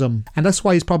exceptionalism, and that's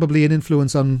why he's probably an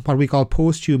influence on what we call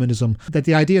post-humanism, that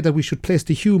the idea that we should place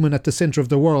the human at the centre of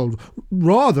the world.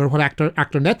 Rather, what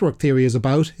actor network theory is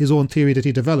about, his own theory that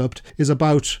he developed, is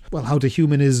about, how the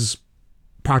human is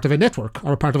part of a network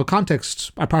or part of a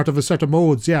context or part of a set of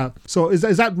modes. Yeah. So is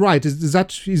that right? Is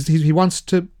that he wants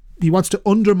to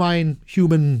undermine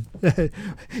human.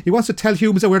 He wants to tell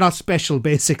humans that we're not special,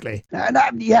 basically.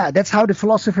 Yeah, that's how the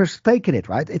philosophers taken it,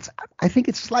 right? I think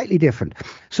it's slightly different.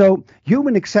 So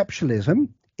human exceptionalism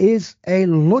is a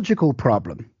logical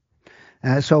problem.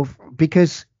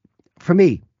 Because for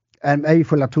me, and maybe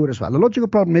for Latour as well, the logical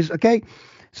problem is, okay,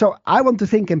 so I want to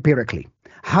think empirically.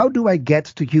 How do I get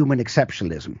to human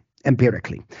exceptionalism?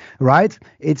 empirically, right?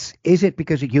 Is it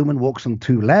because a human walks on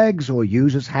two legs or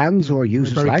uses hands or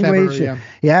uses Very language? clever,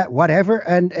 Yeah, whatever.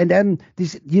 And then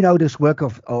this, this work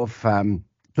of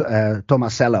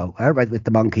Tomasello, right, with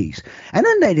the monkeys. And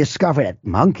then they discover that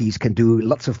monkeys can do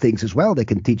lots of things as well. They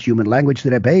can teach human language to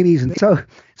their babies. And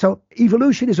so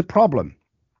evolution is a problem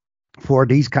for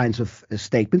these kinds of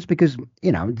statements because,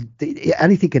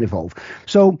 anything can evolve.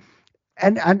 So,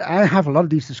 and I have a lot of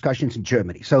these discussions in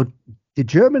Germany. So the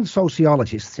German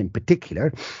sociologists in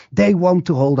particular, they want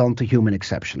to hold on to human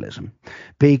exceptionalism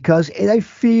because they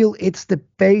feel it's the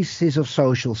basis of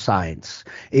social science.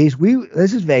 This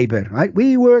is Weber, right?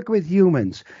 We work with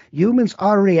humans. Humans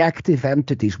are reactive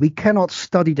entities. We cannot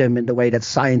study them in the way that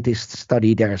scientists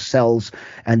study their cells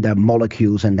and their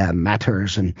molecules and their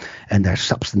matters and their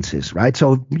substances, right?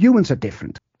 So humans are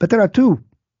different. But there are two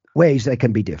ways they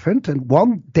can be different. And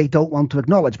one, they don't want to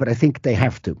acknowledge, but I think they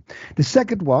have to. The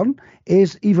second one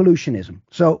is evolutionism.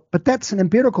 But that's an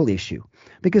empirical issue,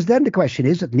 because then the question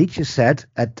is that Nietzsche said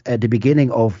at the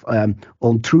beginning of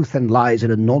On Truth and Lies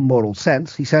in a Non-Moral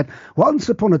Sense, he said, once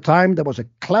upon a time, there was a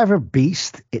clever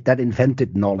beast that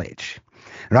invented knowledge,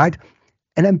 right?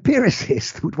 An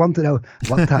empiricist would want to know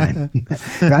what time,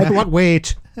 right? What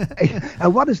weight?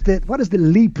 And what is the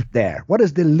leap there? What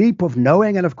is the leap of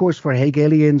knowing? And of course, for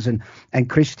Hegelians and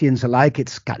Christians alike,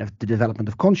 it's kind of the development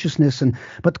of consciousness.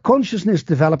 But consciousness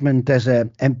development as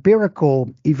an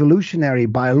empirical, evolutionary,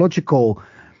 biological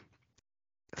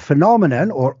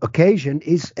phenomenon or occasion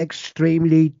is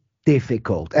extremely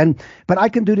difficult. But I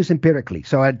can do this empirically.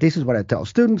 So this is what I tell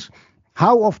students: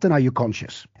 how often are you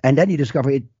conscious? And then you discover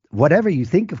it. Whatever you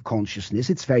think of consciousness,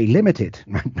 it's very limited.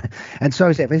 And so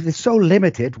I say, if it's so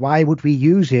limited, why would we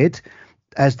use it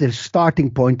as the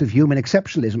starting point of human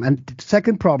exceptionalism? And the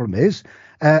second problem is,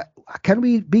 can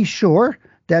we be sure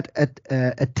that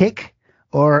a tick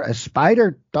or a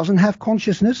spider doesn't have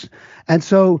consciousness? And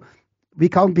so we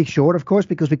can't be sure, of course,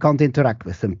 because we can't interact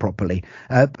with them properly.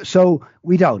 So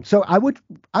we don't. So I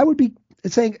would be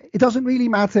saying it doesn't really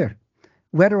matter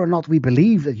whether or not we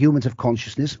believe that humans have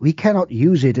consciousness. We cannot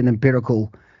use it in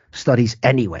empirical studies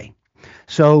anyway.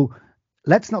 So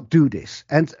let's not do this.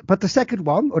 But the second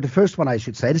one, or the first one I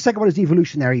should say, the second one is the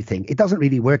evolutionary thing. It doesn't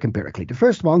really work empirically. The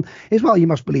first one is, well, you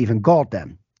must believe in God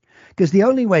then. Because the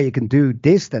only way you can do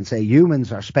this then say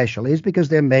humans are special is because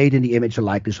they're made in the image and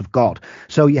likeness of God.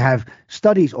 So you have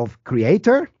studies of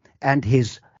creator and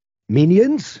his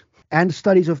minions, and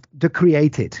studies of the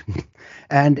created.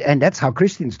 And that's how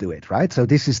Christians do it, right? So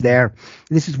this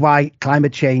is why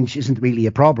climate change isn't really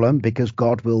a problem, because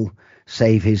God will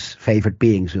save his favorite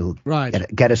beings, who'll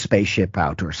get a spaceship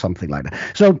out or something like that.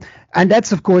 So, and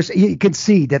that's, of course, you can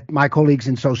see that my colleagues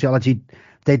in sociology,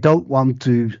 they don't want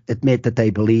to admit that they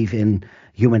believe in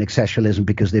human exceptionalism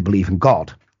because they believe in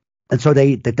God. And so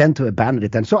they tend to abandon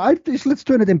it. And so let's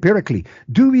turn it empirically.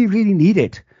 Do we really need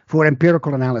it for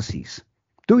empirical analyses?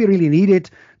 Do we really need it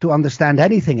to understand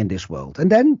anything in this world?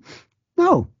 And then,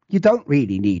 no, you don't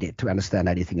really need it to understand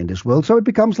anything in this world. So it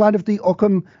becomes like the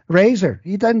Occam razor.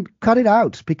 You then cut it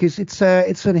out because it's a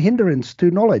hindrance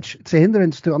to knowledge. It's a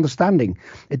hindrance to understanding.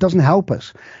 It doesn't help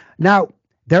us. Now,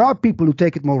 there are people who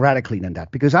take it more radically than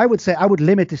that, because I would say I would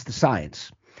limit this to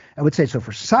science. I would say, so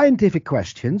for scientific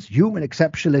questions, human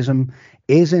exceptionalism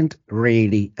isn't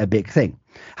really a big thing.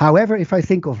 However, if I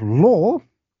think of law,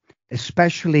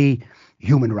 especially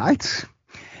human rights,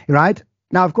 right?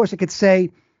 Now, of course, I could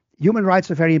say human rights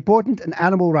are very important and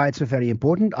animal rights are very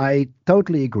important. I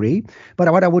totally agree.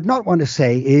 But what I would not want to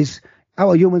say is, oh,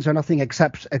 well, humans are nothing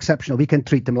exceptional. We can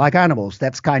treat them like animals.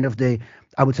 That's kind of the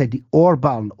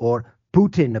Orban or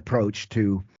Putin approach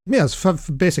to. Yes,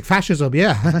 basic fascism,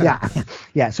 yeah.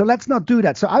 Yeah. So let's not do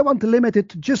that. So I want to limit it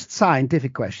to just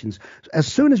scientific questions. As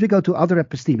soon as we go to other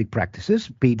epistemic practices,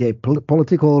 be they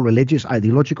political, religious,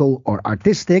 ideological, or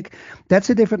artistic, that's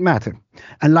a different matter.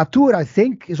 And Latour, I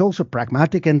think, is also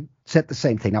pragmatic and said the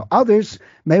same thing. Now, others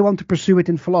may want to pursue it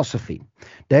in philosophy.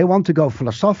 They want to go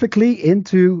philosophically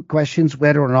into questions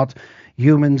whether or not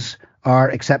humans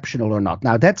are exceptional or not.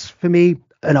 Now, that's, for me,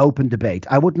 an open debate.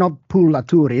 I would not pull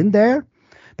Latour in there,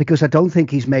 because I don't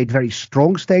think he's made very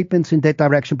strong statements in that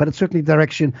direction, but it's certainly the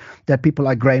direction that people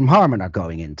like Graham Harman are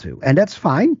going into. And that's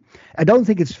fine. I don't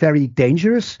think it's very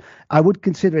dangerous. I would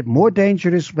consider it more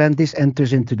dangerous when this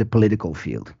enters into the political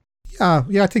field. Yeah,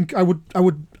 I think I would.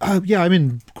 I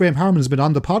mean, Graham Harman has been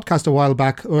on the podcast a while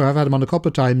back, or I've had him on a couple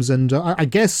of times, and I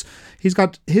guess he's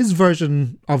got his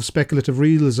version of speculative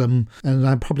realism, and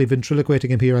I'm probably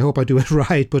ventriloquating him here. I hope I do it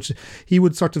right, but he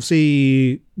would sort of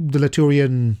see the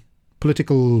Latourian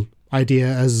political idea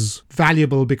as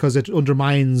valuable because it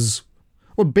undermines,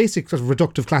 basic sort of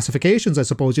reductive classifications, I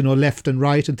suppose, left and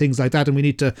right and things like that. And we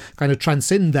need to kind of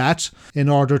transcend that in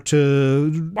order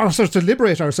to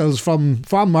liberate ourselves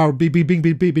from our being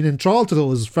enthralled to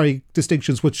those very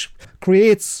distinctions, which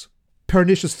creates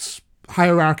pernicious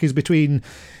hierarchies between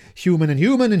human and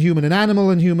human, and human and animal,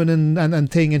 and human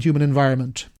and thing, and human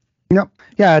environment.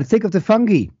 Yeah. Think of the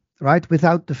fungi, right?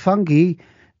 Without the fungi,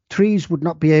 trees would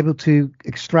not be able to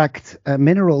extract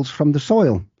minerals from the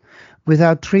soil.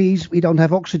 Without trees, we don't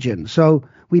have oxygen. So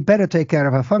we better take care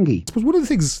of our fungi. I suppose one of the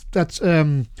things that,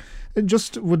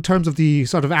 just in terms of the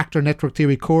sort of actor network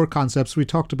theory core concepts, we haven't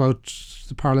talked about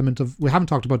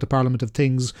the Parliament of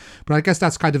Things, but I guess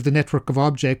that's kind of the network of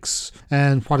objects,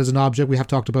 and what is an object? We have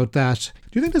talked about that.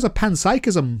 Do you think there's a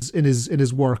panpsychism in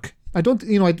his work? I don't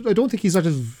think he's sort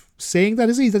of saying that,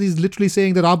 is he? That he's literally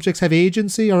saying that objects have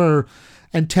agency or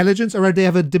intelligence, or they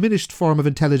have a diminished form of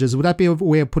intelligence? Would that be a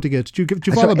way of putting it? Do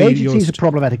you follow me? Agency is a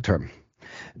problematic term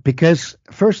because,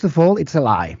 first of all, it's a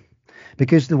lie.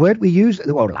 Because the word we use,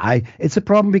 lie, it's a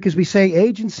problem because we say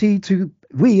agency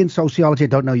we in sociology, I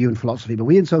don't know you in philosophy, but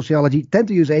we in sociology tend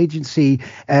to use agency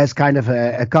as kind of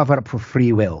a cover-up for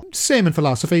free will. Same in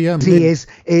philosophy, yeah. Agency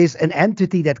is an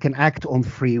entity that can act on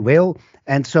free will.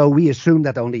 And so we assume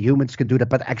that only humans can do that,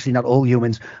 but actually not all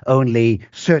humans, only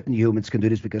certain humans can do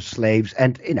this because slaves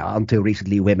and, until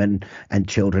recently, women and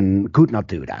children could not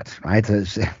do that, right?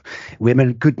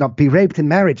 Women could not be raped in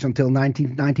marriage until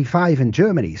 1995 in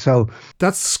Germany. So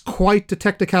that's quite the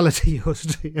technicality,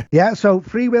 Joost. Yeah, so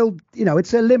free will,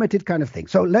 it's a limited kind of thing.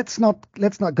 So let's not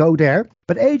go there.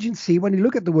 But agency, when you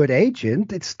look at the word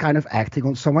agent, it's kind of acting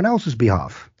on someone else's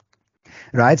behalf.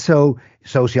 Right, so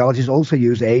sociologists also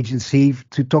use agency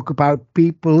to talk about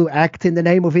people who act in the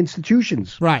name of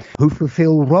institutions, right? Who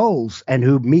fulfill roles and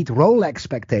who meet role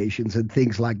expectations and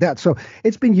things like that. So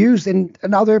it's been used in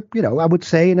another, I would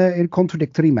say, in a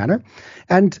contradictory manner.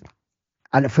 And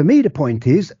for me, the point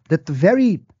is that the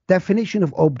very definition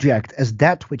of object as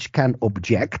that which can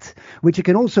object, which you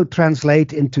can also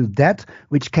translate into that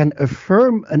which can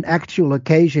affirm an actual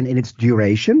occasion in its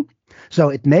duration. So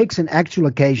it makes an actual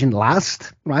occasion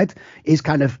last, right, is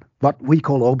kind of what we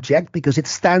call object because it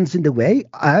stands in the way,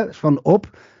 van op,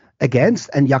 against,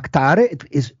 and jactare, it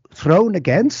is thrown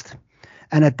against.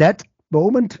 And at that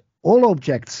moment, all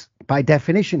objects, by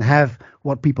definition, have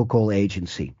what people call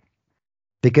agency.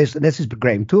 Because, and this is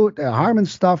Graham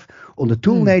Harman's stuff on the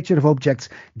tool nature of objects,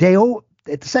 they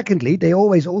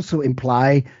always also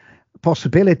imply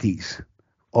possibilities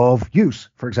of use,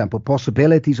 for example,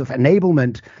 possibilities of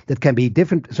enablement that can be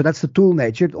different. So that's the tool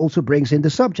nature. It also brings in the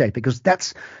subject because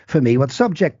that's, for me, what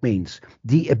subject means.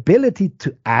 The ability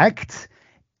to act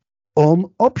on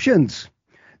options.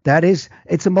 That is,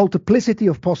 it's a multiplicity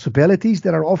of possibilities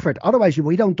that are offered. Otherwise,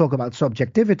 we don't talk about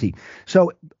subjectivity.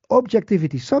 So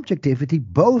objectivity, subjectivity,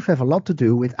 both have a lot to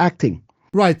do with acting.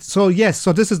 Right. So, yes.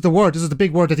 So this is the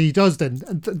big word that he does then.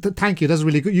 Thank you. That's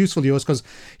really useful, Joost, because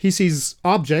he sees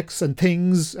objects and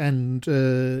things and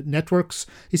networks.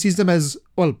 He sees them as,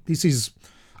 he sees,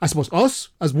 I suppose, us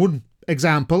as one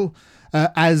example,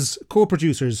 as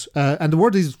co-producers. And the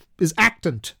word is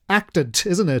actant,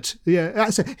 isn't it? Yeah.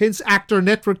 Hence actor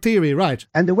network theory, right.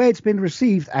 And the way it's been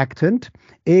received, actant,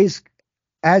 is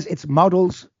as its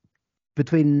models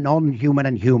between non-human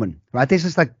and human, right? This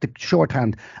is like the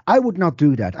shorthand. I would not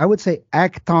do that. I would say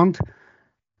actant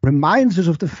reminds us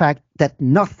of the fact that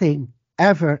nothing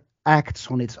ever acts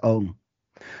on its own,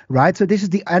 right? So this is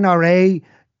the NRA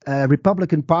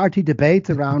Republican Party debate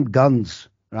around guns,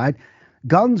 right?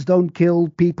 Guns don't kill,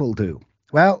 people do.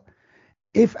 Well,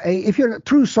 if you're a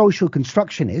true social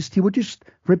constructionist, you would just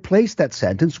replace that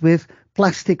sentence with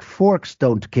plastic forks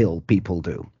don't kill, people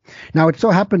do. Now, it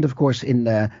so happened, of course, in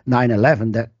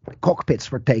 9/11 that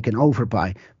cockpits were taken over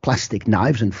by plastic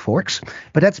knives and forks,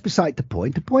 but that's beside the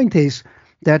point. The point is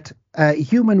that a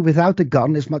human without a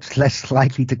gun is much less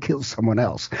likely to kill someone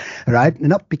else, right?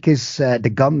 Not because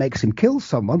the gun makes him kill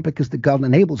someone, because the gun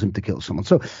enables him to kill someone.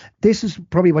 So this is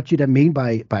probably what you then mean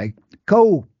by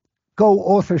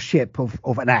co-authorship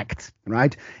of an act,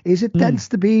 right? Is it tends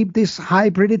to be this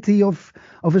hybridity of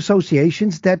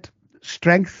associations that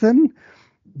strengthen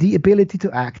the ability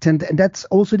to act. And that's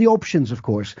also the options, of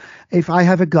course. If I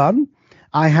have a gun,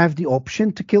 I have the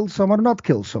option to kill someone or not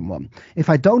kill someone. If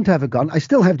I don't have a gun, I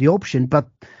still have the option, but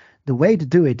the way to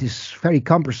do it is very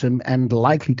cumbersome and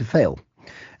likely to fail.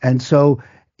 And so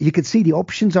you can see the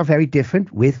options are very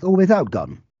different with or without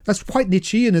gun. That's quite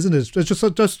Nietzschean, isn't it? It's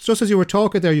just as you were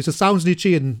talking there, it sounds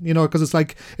Nietzschean, because it's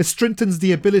like it strengthens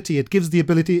the ability. It gives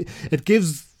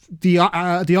the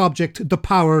object the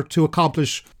power to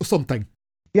accomplish something.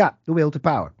 Yeah, the will to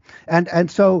power. And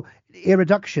so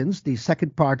Irreductions, the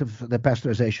second part of the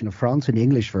Pasteurization of France in the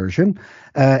English version,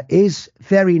 is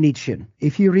very Nietzschean.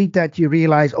 If you read that, you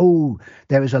realize, oh,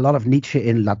 there is a lot of Nietzsche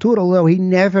in Latour, although he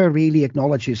never really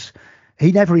acknowledges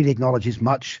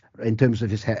much in terms of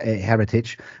his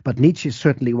heritage, but Nietzsche is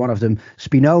certainly one of them.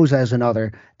 Spinoza is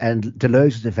another, and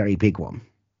Deleuze is a very big one.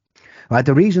 Right,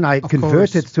 the reason I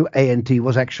converted to ANT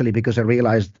was actually because I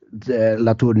realized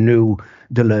Latour knew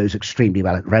Deleuze extremely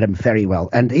well, read him very well.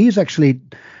 And he's actually,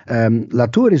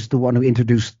 Latour is the one who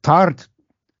introduced Tarde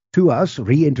to us,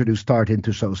 reintroduced Tarde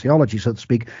into sociology, so to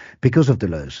speak, because of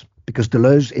Deleuze. Because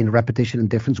Deleuze, in Repetition and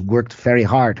Difference, worked very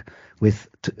hard with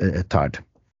Tarde.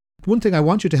 One thing I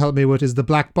want you to help me with is the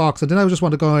black box, and then I just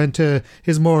want to go into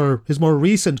his more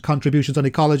recent contributions on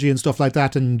ecology and stuff like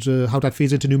that, and how that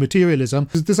feeds into new materialism.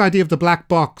 This idea of the black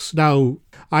box. Now,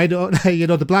 I don't,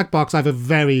 the black box, I have a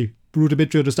very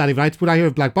rudimentary understanding, right? When I hear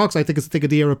of black box, I think it's a thing of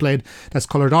the aeroplane that's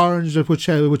coloured orange,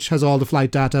 which has all the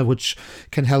flight data, which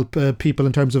can help people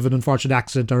in terms of an unfortunate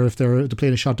accident or if the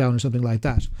plane is shot down or something like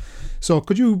that. So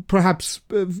could you perhaps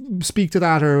speak to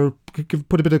that or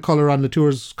put a bit of colour on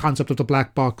Latour's concept of the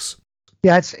black box?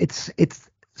 Yeah, it's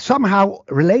somehow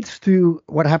relates to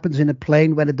what happens in a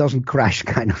plane when it doesn't crash,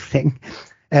 kind of thing.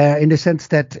 In the sense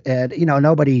that,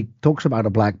 nobody talks about a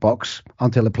black box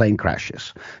until a plane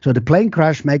crashes. So the plane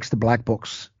crash makes the black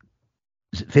box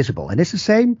visible. And it's the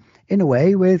same, in a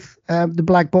way, with the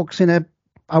black box in a,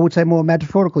 I would say, more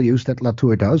metaphorical use that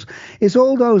Latour does, is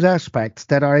all those aspects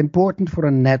that are important for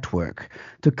a network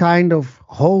to kind of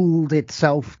hold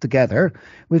itself together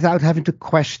without having to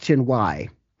question why.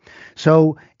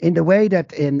 So in the way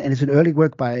that and it's an early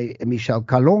work by Michel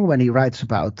Calon when he writes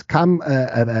about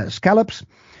scallops,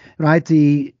 right?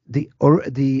 The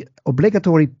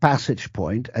obligatory passage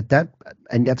point at that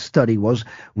study was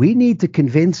we need to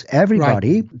convince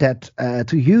everybody that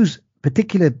to use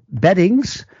particular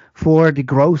beddings for the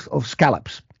growth of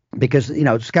scallops. Because,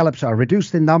 scallops are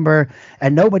reduced in number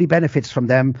and nobody benefits from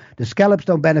them. The scallops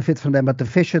don't benefit from them, but the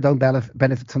fish don't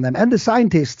benefit from them. And the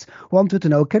scientists wanted to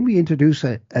know, can we introduce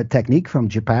a technique from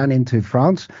Japan into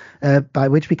France by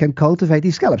which we can cultivate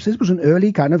these scallops? This was an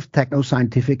early kind of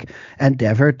techno-scientific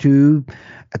endeavor to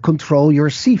control your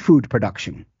seafood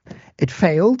production. It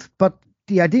failed, but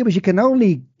the idea was you can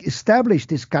only establish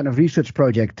this kind of research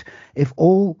project if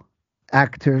all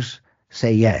actors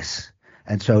say yes.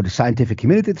 And so the scientific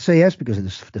community had to say yes because it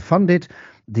is funded.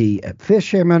 The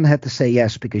fishermen had to say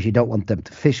yes because you don't want them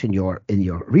to fish in your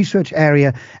research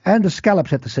area. And the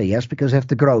scallops had to say yes because they have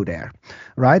to grow there.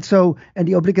 Right? So, and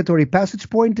the obligatory passage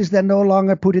point is then no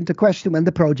longer put into question when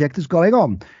the project is going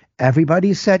on.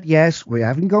 Everybody said yes, we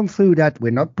haven't gone through that,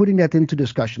 we're not putting that into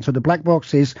discussion. So the black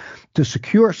box is to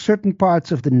secure certain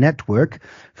parts of the network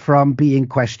from being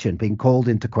questioned, being called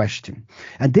into question.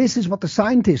 And this is what the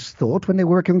scientists thought when they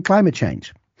were working on climate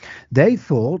change. They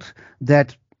thought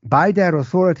that by their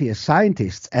authority as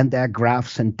scientists and their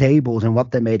graphs and tables and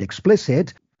what they made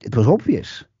explicit, it was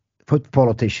obvious for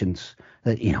politicians,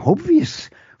 obvious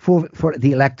for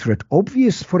the electorate,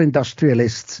 obvious for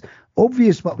industrialists,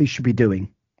 obvious what we should be doing.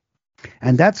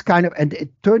 And that's and it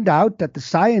turned out that the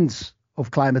science of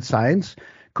climate science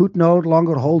could no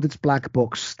longer hold its black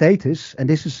box status. And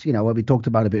this is, what we talked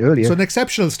about a bit earlier. So an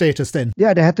exceptional status then?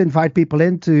 Yeah, they had to invite people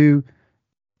in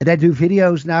they do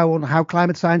videos now on how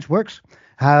climate science works,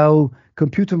 how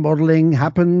computer modeling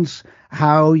happens,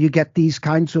 how you get these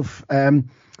kinds of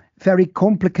very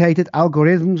complicated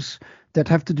algorithms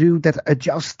that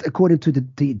adjust according to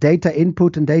the data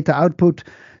input and data output.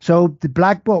 So the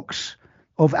black box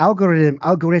of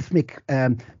algorithmic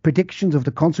predictions of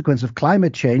the consequence of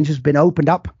climate change has been opened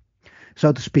up,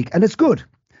 so to speak, and it's good.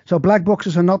 So black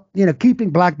boxes are not, keeping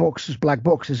black boxes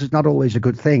is not always a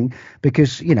good thing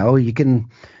because you can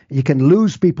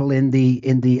lose people in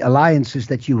the alliances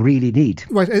that you really need.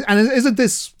 Right, and isn't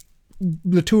this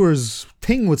Latour's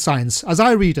thing with science? As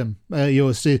I read him,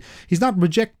 Joost, he's not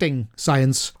rejecting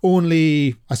science,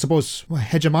 only, I suppose,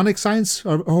 hegemonic science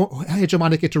or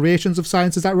hegemonic iterations of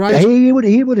science. Is that right?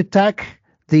 He would attack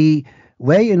the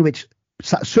way in which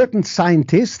certain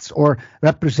scientists or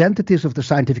representatives of the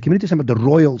scientific community, some of the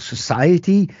Royal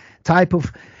Society type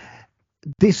of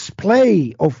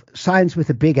display of science with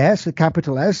a big S, a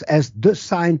capital S, as the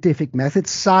scientific method.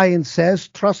 Science says,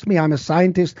 trust me, I'm a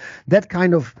scientist. That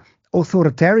kind of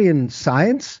authoritarian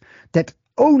science that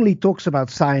only talks about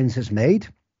science as made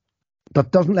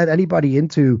that doesn't let anybody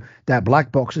into their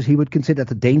black boxes, he would consider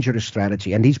that a dangerous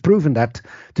strategy. And he's proven that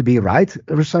to be right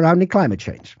surrounding climate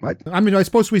change, right? I mean, I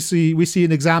suppose we see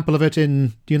an example of it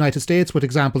in the United States with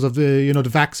examples of the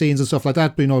vaccines and stuff like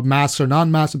that, masks or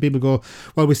non-masks, and people go,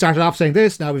 well, we started off saying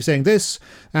this, now we're saying this.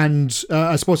 And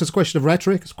I suppose it's a question of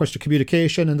rhetoric, it's a question of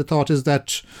communication, and the thought is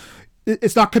that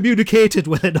it's not communicated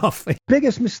well enough.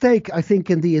 Biggest mistake, I think,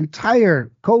 in the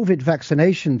entire COVID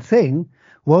vaccination thing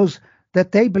was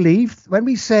that they believed when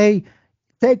we say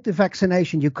take the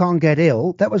vaccination, you can't get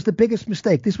ill. That was the biggest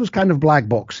mistake. This was kind of black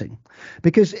boxing,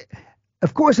 because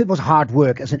of course it was hard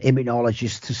work as an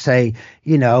immunologist to say,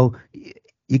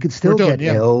 you could still get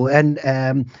ill, and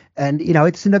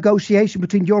it's a negotiation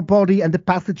between your body and the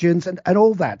pathogens and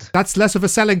all that. That's less of a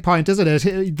selling point, isn't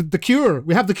it? The cure,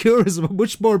 we have the cure is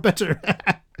much more better.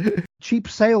 Cheap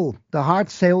sale, the hard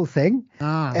sale thing,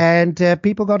 and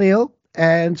people got ill.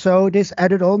 And so this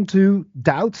added on to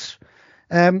doubts.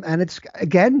 And it's,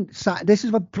 again, this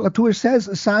is what Latour says,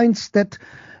 a science that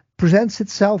presents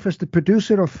itself as the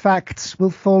producer of facts will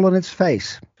fall on its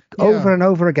face over and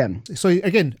over again. So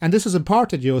again, and this is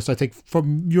important, Joost, I think,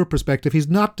 from your perspective, he's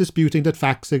not disputing that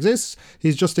facts exist.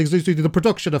 He's just disputing the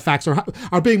production of facts,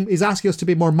 he's asking us to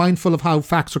be more mindful of how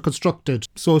facts are constructed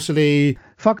socially.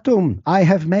 Factum, I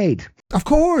have made. Of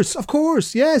course.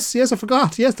 Yes, I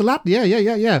forgot. Yes, the Latin.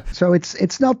 Yeah. So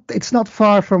it's not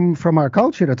far from our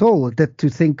culture at all that to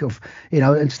think of,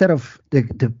 instead of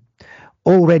the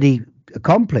already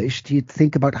accomplished, you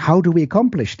think about how do we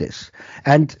accomplish this?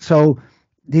 And so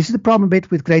this is the problem a bit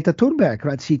with Greta Thunberg,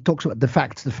 right? She talks about the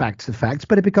facts,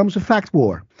 but it becomes a fact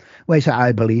war. Where you say,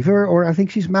 I believe her, or I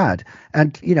think she's mad.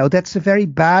 And, that's a very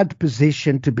bad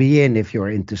position to be in if you're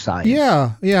into science.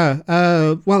 Yeah.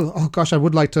 Well, oh gosh, I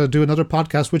would like to do another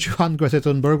podcast with you on Greta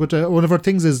Thunberg. But one of her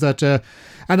things is that,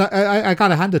 and I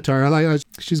gotta hand it to her.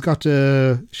 She's got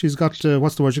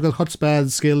what's the word? She's got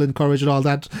chutzpah, skill and courage and all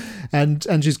that. And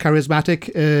she's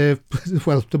charismatic.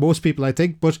 Well, to most people, I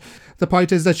think. But the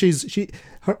point is that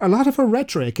a lot of her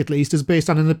rhetoric, at least, is based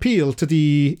on an appeal to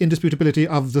the indisputability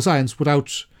of the science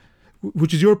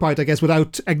which is your point, I guess,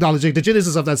 without acknowledging the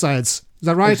genesis of that science. Is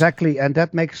that right? Exactly, and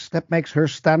that makes her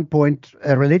standpoint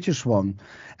a religious one.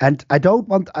 And I don't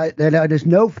want there's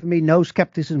for me no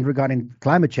skepticism regarding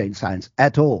climate change science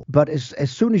at all. But as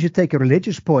soon as you take a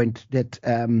religious point that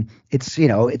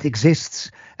it exists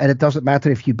and it doesn't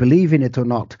matter if you believe in it or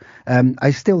not,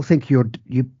 I still think you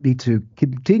need to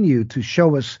continue to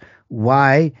show us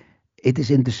why it is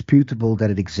indisputable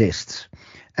that it exists,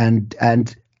 and.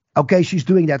 Okay, she's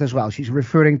doing that as well. She's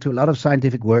referring to a lot of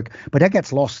scientific work, but that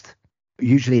gets lost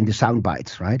usually in the sound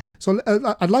bites, right? So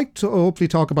I'd like to hopefully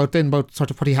talk about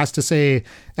sort of what he has to say.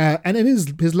 And in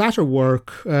his latter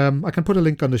work, I can put a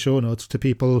link on the show notes to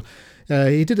people.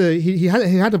 He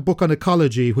had a book on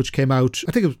ecology which came out,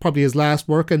 I think it was probably his last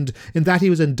work, and in that he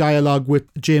was in dialogue with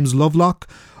James Lovelock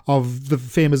of the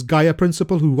famous Gaia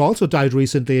principle, who also died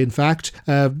recently, in fact.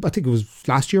 I think it was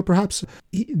last year, perhaps.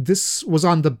 This was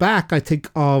on the back, I think,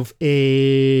 of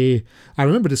I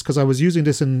remember this because I was using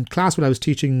this in class when I was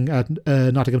teaching at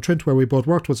Nottingham Trent, where we both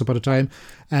worked once upon a time.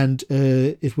 And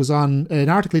it was on an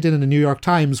article he did in the New York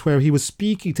Times where he was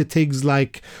speaking to things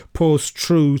like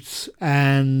post-truth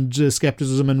and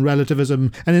skepticism and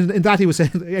relativism. And in that he was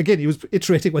saying, again, he was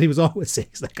iterating what he was always saying.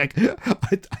 It's like,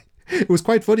 it was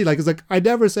quite funny. It's like, I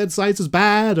never said science is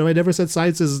bad, or I never said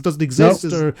science doesn't exist,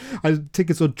 or I think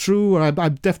it's untrue, or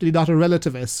I'm definitely not a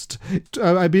relativist.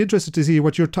 I'd be interested to see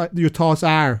what your thoughts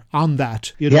are on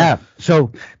that. Yeah,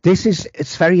 so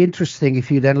it's very interesting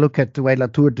if you then look at the way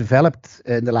Latour developed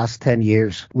in the last 10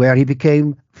 years, where he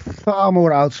became far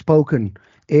more outspoken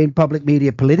in public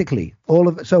media politically.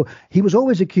 So he was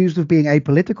always accused of being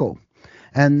apolitical.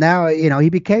 And now, he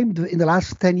became, in the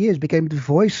last 10 years, became the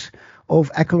voice of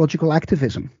ecological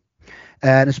activism,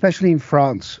 and especially in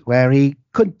France, where he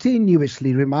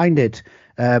continuously reminded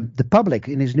the public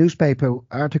in his newspaper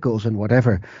articles and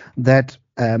whatever that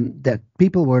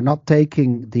people were not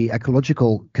taking the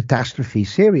ecological catastrophe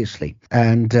seriously,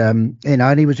 and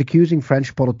and he was accusing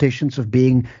French politicians of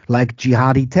being like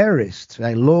jihadi terrorists,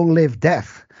 long live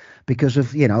death, because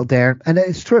of and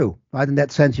it's true, right? In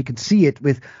that sense, you can see it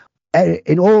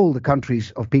in all the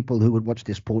countries of people who would watch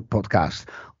this podcast.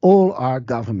 All our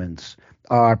governments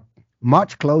are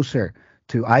much closer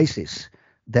to ISIS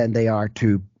than they are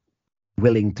to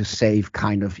willing to save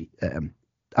kind of,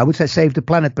 I would say save the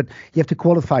planet, but you have to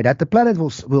qualify that. The planet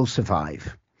will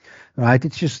survive, right?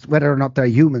 It's just whether or not there are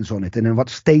humans on it and in what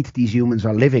state these humans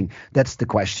are living. That's the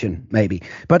question, maybe.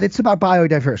 But it's about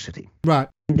biodiversity. Right.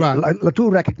 Latour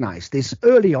recognized this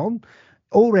early on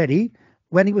already.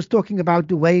 when he was talking about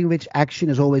the way in which action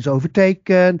is always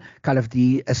overtaken, kind of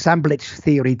the assemblage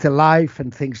theory to life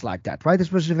and things like that, right?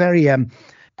 This was a very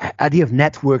idea of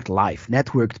networked life,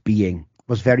 networked being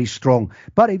was very strong.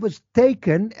 But it was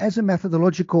taken as a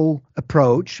methodological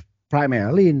approach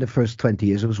primarily in the first 20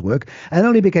 years of his work, and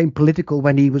only became political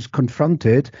when he was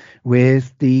confronted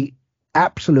with the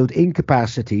absolute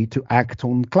incapacity to act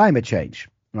on climate change,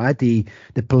 right? The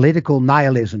political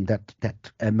nihilism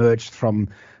that emerged from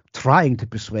trying to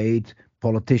persuade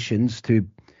politicians to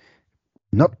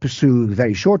not pursue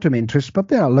very short-term interests,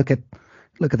 but look at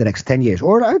the next 10 years,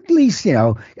 or at least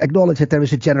acknowledge that there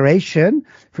is a generation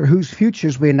for whose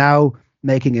futures we're now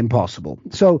making impossible.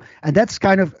 So, and that's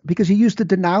kind of because he used to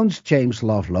denounce James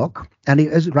Lovelock, and he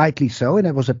is rightly so. And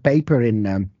there was a paper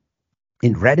in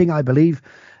Reading, I believe,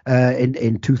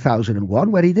 in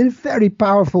 2001, where he did a very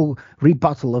powerful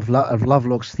rebuttal of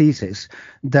Lovelock's thesis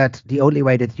that the only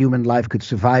way that human life could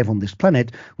survive on this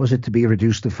planet was it to be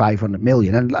reduced to 500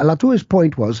 million. And Latour's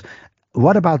point was,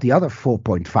 what about the other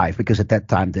 4.5? Because at that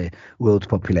time, the world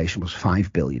population was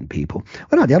 5 billion people.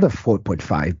 What are the other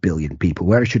 4.5 billion people?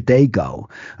 Where should they go?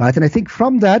 Right? And I think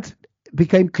from that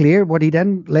became clear what he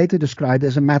then later described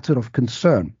as a matter of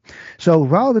concern. So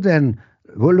rather than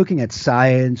we're looking at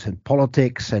science and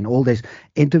politics and all this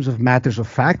in terms of matters of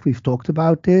fact, we've talked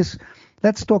about this.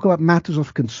 Let's talk about matters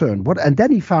of concern. And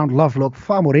then he found Lovelock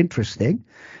far more interesting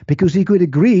because he could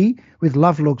agree with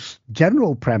Lovelock's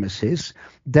general premises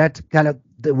that kind of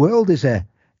the world is an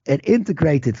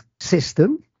integrated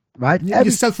system, right? Yeah,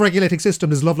 a self-regulating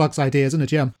system is Lovelock's idea, isn't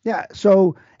it? Yeah. Yeah.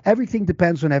 So everything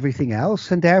depends on everything else.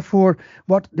 And therefore,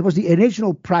 what there was the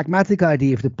original pragmatic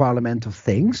idea of the Parliament of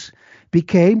Things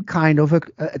became kind of a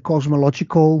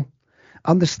cosmological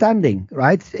understanding,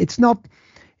 right? It's not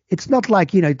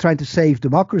like, trying to save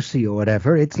democracy or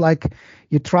whatever. It's like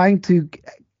you're trying to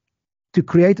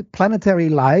create planetary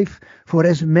life for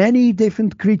as many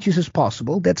different creatures as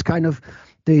possible. That's kind of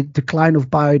the decline of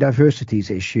biodiversity's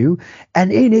issue.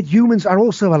 And in it, humans are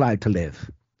also allowed to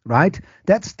live, right?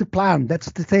 That's the plan.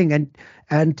 That's the thing.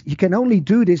 And you can only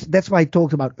do this. That's why I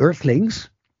talked about earthlings,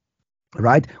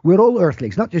 right? We're all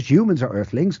earthlings, not just humans are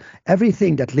earthlings.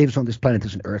 Everything that lives on this planet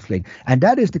is an earthling. And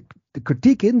that is the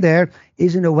critique in there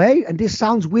is in a way, and this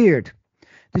sounds weird,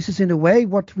 this is in a way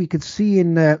what we could see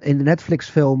in the Netflix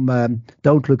film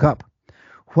Don't Look Up.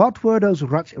 What were those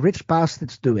rich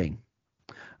bastards doing,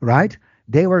 right?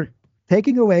 They were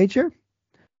taking a wager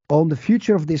on the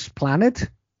future of this planet.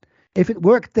 If it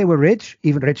worked, they were rich,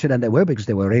 even richer than they were because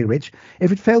they were very rich.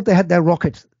 If it failed, they had their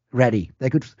rocket ready. They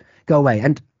could go away.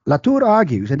 And Latour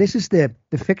argues, and this is the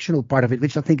fictional part of it,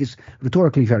 which I think is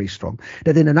rhetorically very strong,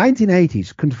 that in the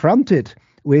 1980s, confronted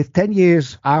with 10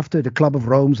 years after the Club of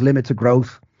Rome's limit to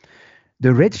growth,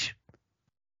 the rich,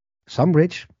 some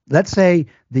rich, let's say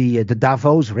the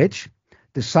Davos rich,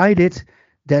 decided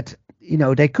that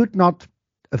they could not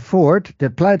afford, the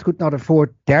planet could not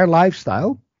afford their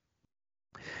lifestyle.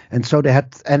 And so they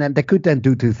had, and they could then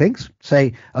do two things.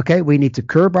 Say, okay, we need to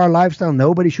curb our lifestyle.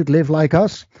 Nobody should live like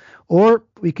us. Or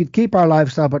we could keep our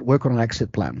lifestyle but work on an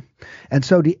exit plan. And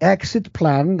so the exit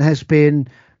plan has been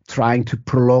trying to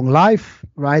prolong life,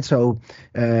 right? So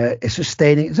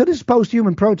sustaining, so this is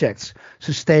post-human projects,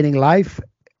 sustaining life,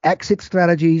 exit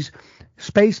strategies,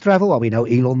 space travel. Well, we know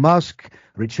Elon Musk,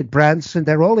 Richard Branson,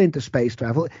 they're all into space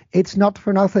travel. It's not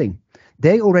for nothing.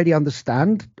 They already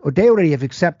understand, or they already have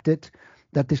accepted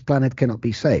that this planet cannot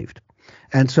be saved.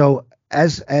 And so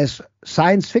as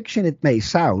science fiction it may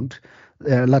sound,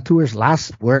 Latour's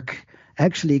last work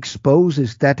actually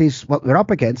exposes that is what we're up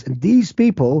against. And these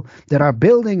people that are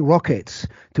building rockets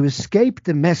to escape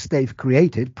the mess they've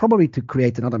created, probably to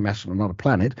create another mess on another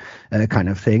planet, kind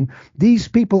of thing, these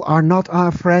people are not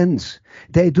our friends.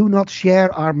 They do not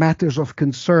share our matters of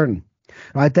concern.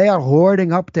 Right? They are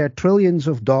hoarding up their trillions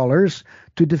of dollars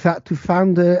to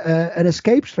found an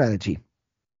escape strategy.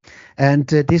 And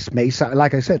this may sound,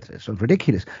 like I said, sort of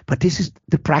ridiculous, but this is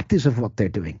the practice of what they're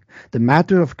doing. The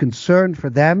matter of concern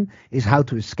for them is how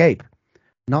to escape,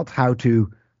 not how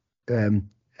to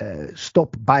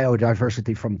stop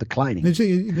biodiversity from declining.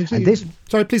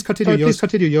 Sorry, please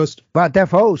continue, Joost. But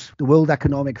Davos, the World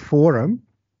Economic Forum,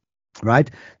 right?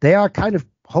 They are kind of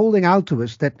holding out to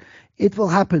us that it will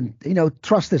happen.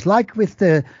 Trust us, like with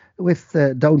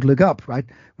Don't Look Up, right?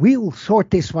 We'll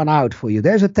sort this one out for you.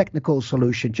 There's a technical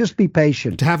solution. Just be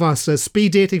patient. To have us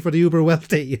speed dating for the uber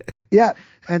wealthy. Yeah,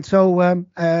 and so and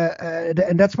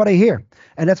that's what I hear,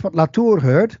 and that's what Latour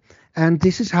heard, and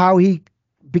this is how he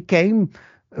became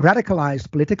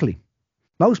radicalized politically.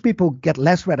 Most people get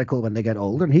less radical when they get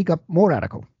older, and he got more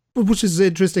radical. which is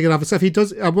interesting enough itself. He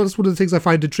does. That's one of the things I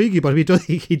find intriguing about him.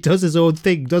 He does his own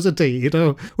thing, doesn't he?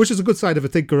 Which is a good sign of a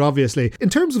thinker, obviously. In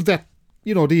terms of that,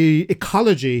 the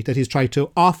ecology that he's trying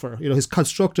to offer, his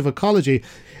constructive ecology,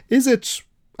 is it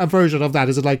a version of that?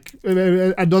 Is it like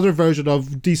another version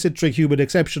of decentric human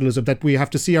exceptionalism, that we have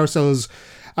to see ourselves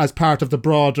as part of the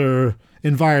broader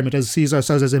environment, as sees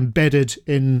ourselves as embedded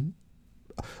in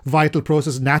vital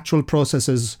processes, natural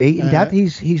processes?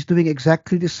 He's doing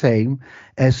exactly the same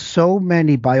as so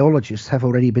many biologists have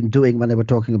already been doing when they were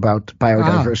talking about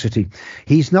biodiversity.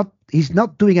 He's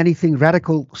not doing anything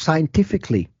radical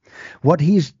scientifically. What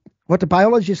the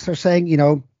biologists are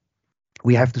saying,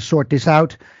 we have to sort this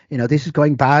out. This is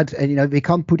going bad, and we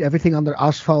can't put everything under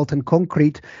asphalt and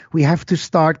concrete. We have to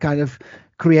start kind of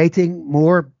creating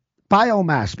more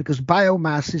biomass, because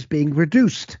biomass is being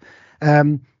reduced.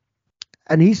 And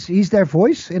he's their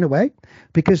voice in a way,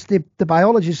 because the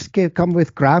biologists come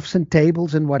with graphs and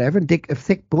tables and whatever, and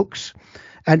thick books,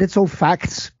 and it's all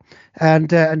facts.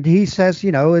 And he says,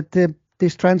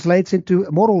 this translates into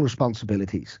moral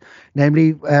responsibilities,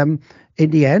 namely, in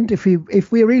the end, if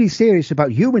we're really serious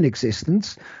about human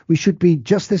existence, we should be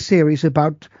just as serious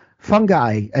about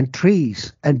fungi and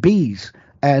trees and bees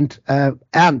and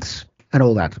ants and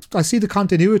all that. I see the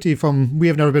continuity from We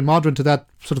Have Never Been Modern to that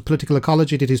sort of political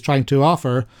ecology that he's trying to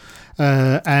offer.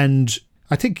 And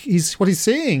I think what he's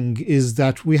saying is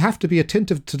that we have to be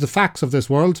attentive to the facts of this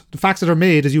world. The facts that are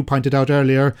made, as you pointed out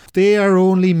earlier, they are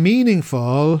only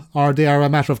meaningful, or they are a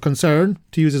matter of concern,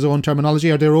 to use his own terminology,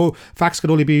 or facts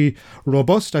can only be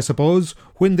robust, I suppose,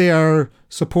 when they are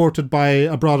supported by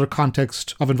a broader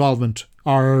context of involvement,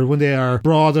 or when they are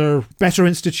broader, better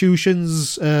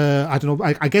institutions. I don't know.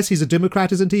 I guess he's a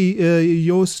Democrat, isn't he,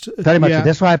 Joost? Very much. Yeah.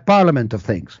 That's why Parliament of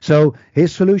things. So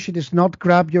his solution is not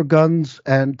grab your guns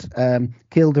and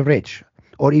kill the rich,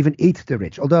 or even eat the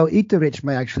rich. Although eat the rich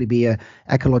may actually be a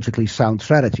ecologically sound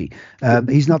strategy.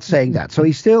 He's not saying that. So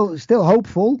he's still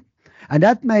hopeful, and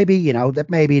that may be in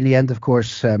the end, of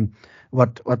course,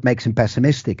 what makes him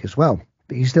pessimistic as well.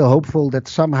 But he's still hopeful that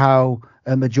somehow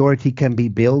a majority can be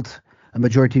built, a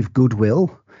majority of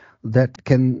goodwill that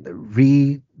can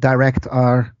redirect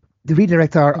our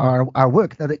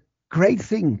work. Now, the great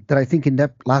thing that I think in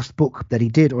that last book that he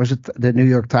did, or is it the New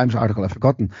York Times article, I've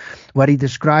forgotten, where he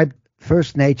described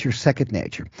first nature, second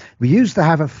nature. We used to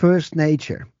have a first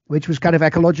nature, which was kind of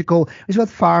ecological. This is what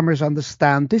farmers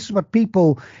understand. This is what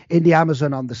people in the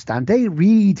Amazon understand. They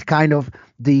read kind of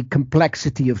the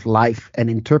complexity of life and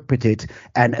interpret it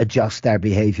and adjust their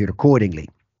behavior accordingly.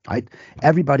 Right?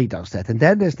 Everybody does that. And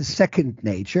then there's the second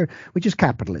nature, which is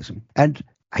capitalism. And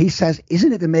he says,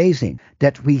 isn't it amazing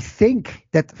that we think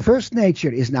that first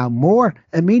nature is now more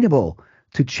amenable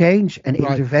to change and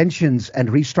interventions and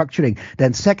restructuring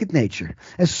than second nature?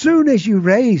 As soon as you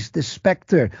raise the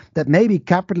specter that maybe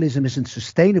capitalism isn't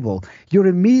sustainable, you're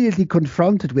immediately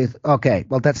confronted with, okay,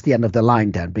 well, that's the end of the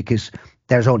line then, because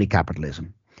there's only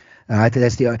capitalism.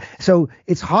 So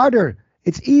it's harder.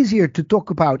 It's easier to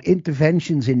talk about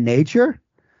interventions in nature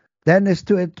than is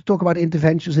to talk about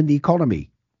interventions in the economy.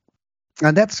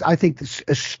 And that's, I think,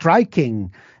 a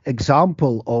striking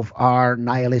example of our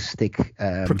nihilistic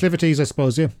proclivities, I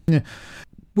suppose, yeah.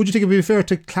 Would you think it would be fair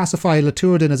to classify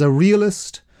Latour then as a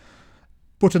realist,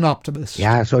 but an optimist?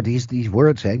 Yeah, so these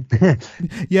words, eh?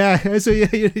 Yeah, so yeah.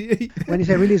 When you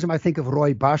say realism, I think of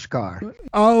Roy Bhaskar.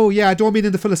 Oh, yeah, I don't mean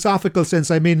in the philosophical sense.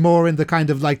 I mean more in the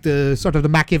kind of like the sort of the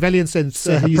Machiavellian sense.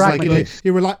 He's pragmatist.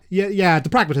 The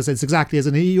pragmatist sense, exactly. As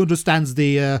in, he understands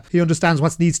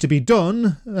what needs to be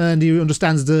done, and he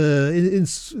understands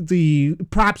the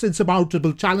perhaps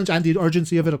insurmountable challenge and the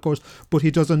urgency of it, of course. But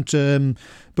he doesn't.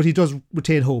 But he does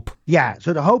retain hope. Yeah.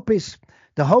 So the hope is,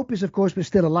 of course, we're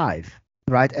still alive.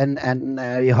 Right. And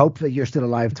you hope that you're still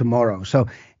alive tomorrow. So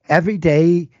every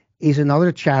day is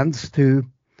another chance to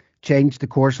change the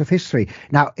course of history.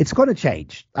 Now, it's going to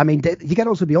change. I mean, you can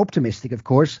also be optimistic, of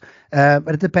course, but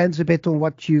it depends a bit on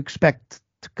what you expect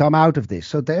to come out of this.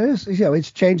 So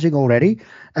it's changing already.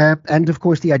 And of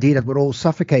course, the idea that we're all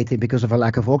suffocating because of a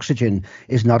lack of oxygen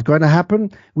is not going to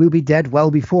happen. We'll be dead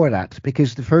well before that,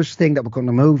 because the first thing that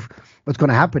what's going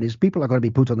to happen is people are going to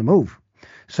be put on the move.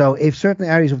 So if certain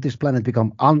areas of this planet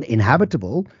become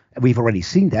uninhabitable, we've already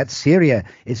seen that. Syria,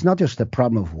 it's not just a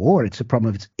problem of war, it's a problem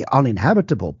of it's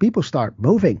uninhabitable. People start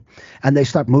moving, and they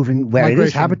start moving where it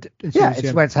is habitable.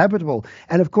 Where it's habitable.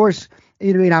 And of course,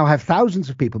 we now have thousands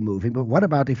of people moving, but what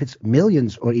about if it's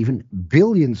millions or even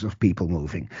billions of people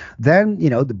moving? Then,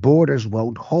 the borders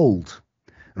won't hold.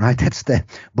 Right, that's the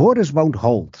borders won't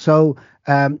hold. So,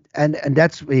 and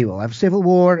we will have civil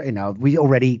war. We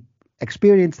already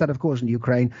experienced that, of course, in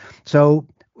Ukraine. So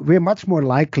we're much more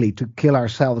likely to kill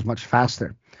ourselves much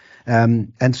faster.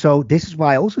 And so this is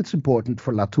why also it's important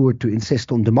for Latour to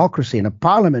insist on democracy and a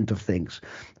parliament of things,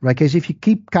 right? Because if you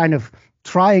keep kind of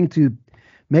trying to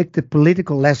make the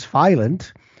political less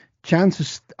violent,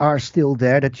 chances are still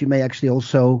there that you may actually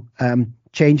also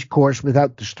change course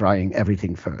without destroying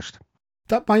everything first.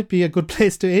 That might be a good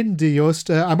place to end, Joost.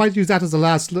 I might use that as the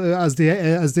last, as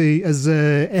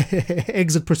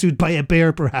exit pursued by a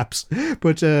bear, perhaps.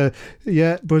 But did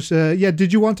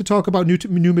you want to talk about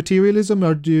new materialism,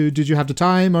 or did you have the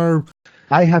time, or?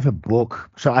 I have a book,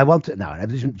 so I want to. No,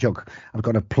 that isn't a joke. I'm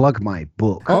going to plug my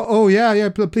book. Yeah.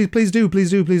 Please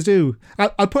do.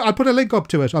 I'll put a link up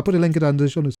to it. I'll put a link on the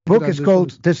show notes. Book is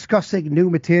called Discussing New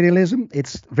Materialism.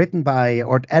 It's written by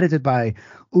or edited by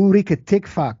Ulrike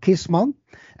Tikva Kisman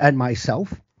and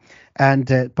myself,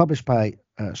 and published by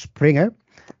Springer.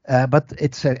 But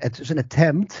it's an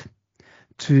attempt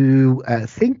to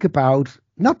think about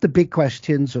not the big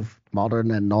questions of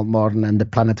modern and non-modern and the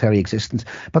planetary existence,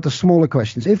 but the smaller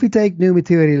questions. If we take new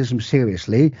materialism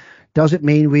seriously, does it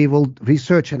mean we will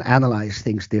research and analyze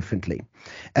things differently?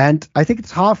 And I think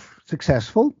it's half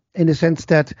successful in the sense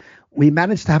that we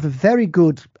managed to have a very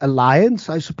good alliance,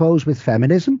 I suppose, with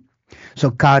feminism. So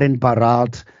Karin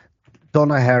Barat,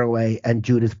 Donna Haraway and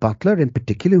Judith Butler in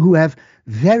particular, who have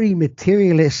very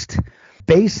materialist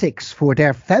basics for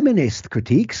their feminist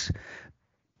critiques.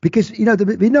 Because, we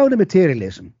know the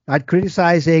materialism, right?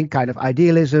 Criticizing kind of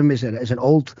idealism is an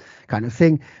old kind of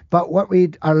thing. But what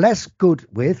we are less good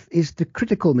with is the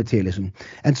critical materialism.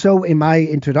 And so in my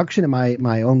introduction, in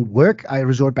my own work, I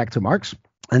resort back to Marx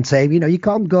and say, you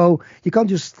can't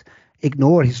just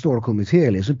ignore historical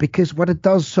materialism, because what it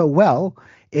does so well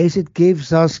is it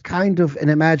gives us kind of an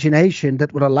imagination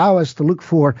that would allow us to look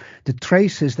for the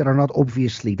traces that are not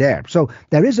obviously there. So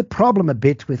there is a problem a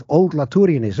bit with old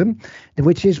Latourianism,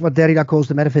 which is what Derrida calls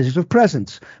the metaphysics of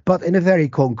presence, but in a very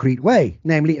concrete way.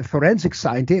 Namely, a forensic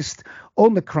scientist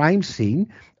on the crime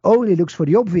scene only looks for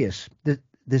the obvious,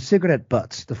 the cigarette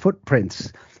butts, the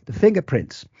footprints, the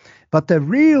fingerprints. But the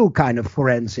real kind of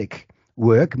forensic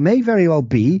work may very well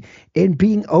be in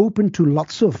being open to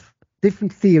lots of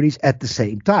different theories at the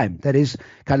same time. That is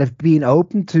kind of being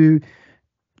open to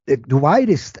the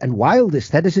widest and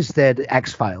wildest. This is the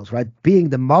X-Files, right? Being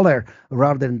the Mueller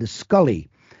rather than the Scully.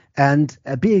 And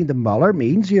being the Mueller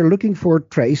means you're looking for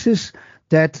traces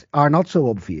that are not so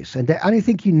obvious. And I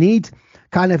think you need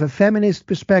kind of a feminist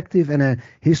perspective and a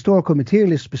historical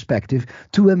materialist perspective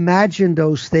to imagine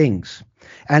those things.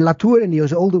 And Latour in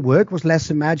his older work was less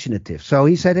imaginative. So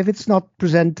he said, if it's not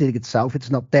presenting itself,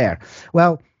 it's not there.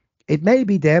 Well, it may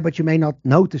be there, but you may not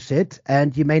notice it,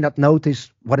 and you may not notice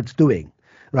what it's doing,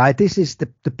 right? This is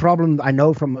the problem I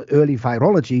know from early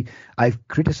virology. I've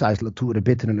criticized Latour a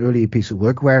bit in an earlier piece of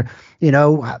work where,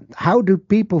 how do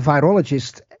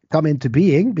virologists come into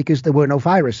being? Because there were no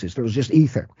viruses, there was just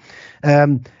ether.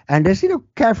 And there's,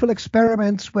 careful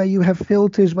experiments where you have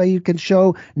filters where you can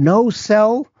show no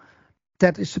cell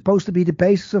that is supposed to be the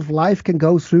basis of life can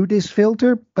go through this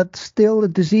filter, but still the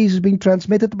disease is being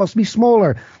transmitted. It must be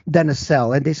smaller than a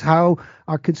cell. And this is how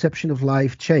our conception of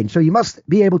life changed. So you must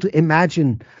be able to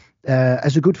imagine,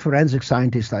 as a good forensic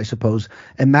scientist, I suppose,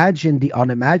 imagine the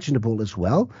unimaginable as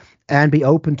well and be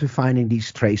open to finding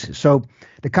these traces. So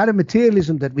the kind of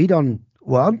materialism that we don't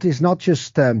want is not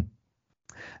just an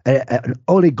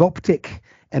oligoptic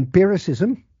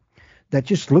empiricism that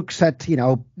just looks at,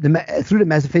 through the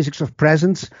metaphysics of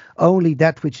presence, only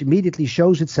that which immediately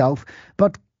shows itself,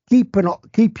 but keep an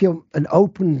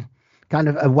open, kind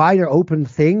of a wider open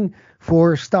thing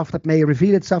for stuff that may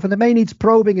reveal itself and that may needs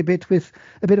probing a bit with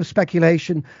a bit of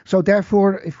speculation. So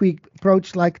therefore, if we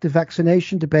approach like the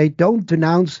vaccination debate, don't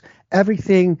denounce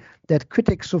everything that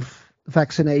critics of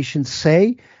vaccinations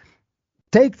say.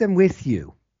 Take them with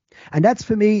you. And that's,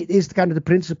 for me, is kind of the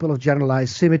principle of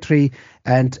generalized symmetry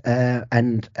and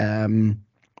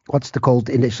what's the called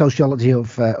in the sociology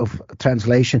of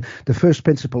translation. The first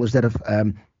principle is that of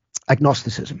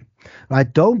agnosticism,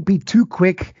 right? Don't be too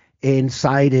quick in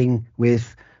siding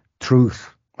with truth,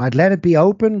 right? Let it be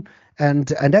open, and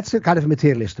that's a kind of a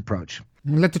materialist approach.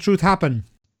 Let the truth happen.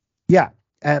 Yeah,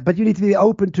 but you need to be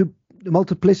open to the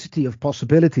multiplicity of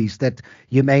possibilities that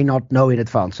you may not know in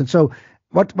advance. And so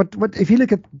what if you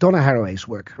look at Donna Haraway's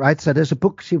work, right? So there's a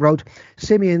book she wrote,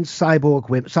 Simians,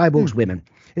 Cyborgs, Women.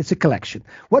 It's a collection.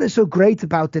 What is so great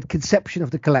about that conception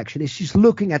of the collection is she's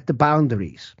looking at the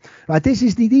boundaries, right? These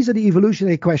are the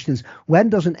evolutionary questions. When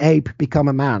does an ape become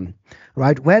a man,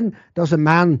 right? When does a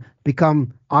man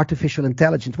become artificial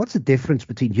intelligence? What's the difference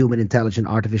between human intelligence and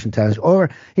artificial intelligence? Or,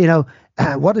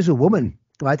 what is a woman?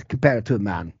 right, compared to a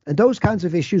man. And those kinds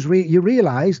of issues, you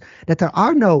realize that there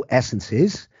are no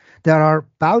essences. There are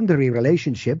boundary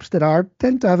relationships that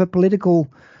tend to have a political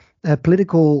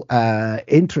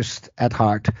interest at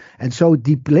heart. And so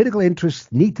the political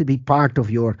interests need to be part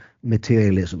of your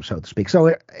materialism, so to speak.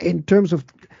 So in terms of,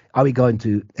 are we going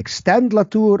to extend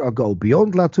Latour or go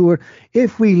beyond Latour?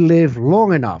 If we live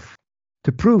long enough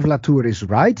to prove Latour is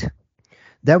right,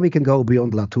 then we can go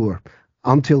beyond Latour.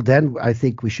 Until then, I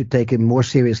think we should take him more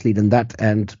seriously than that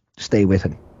and stay with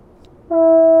him.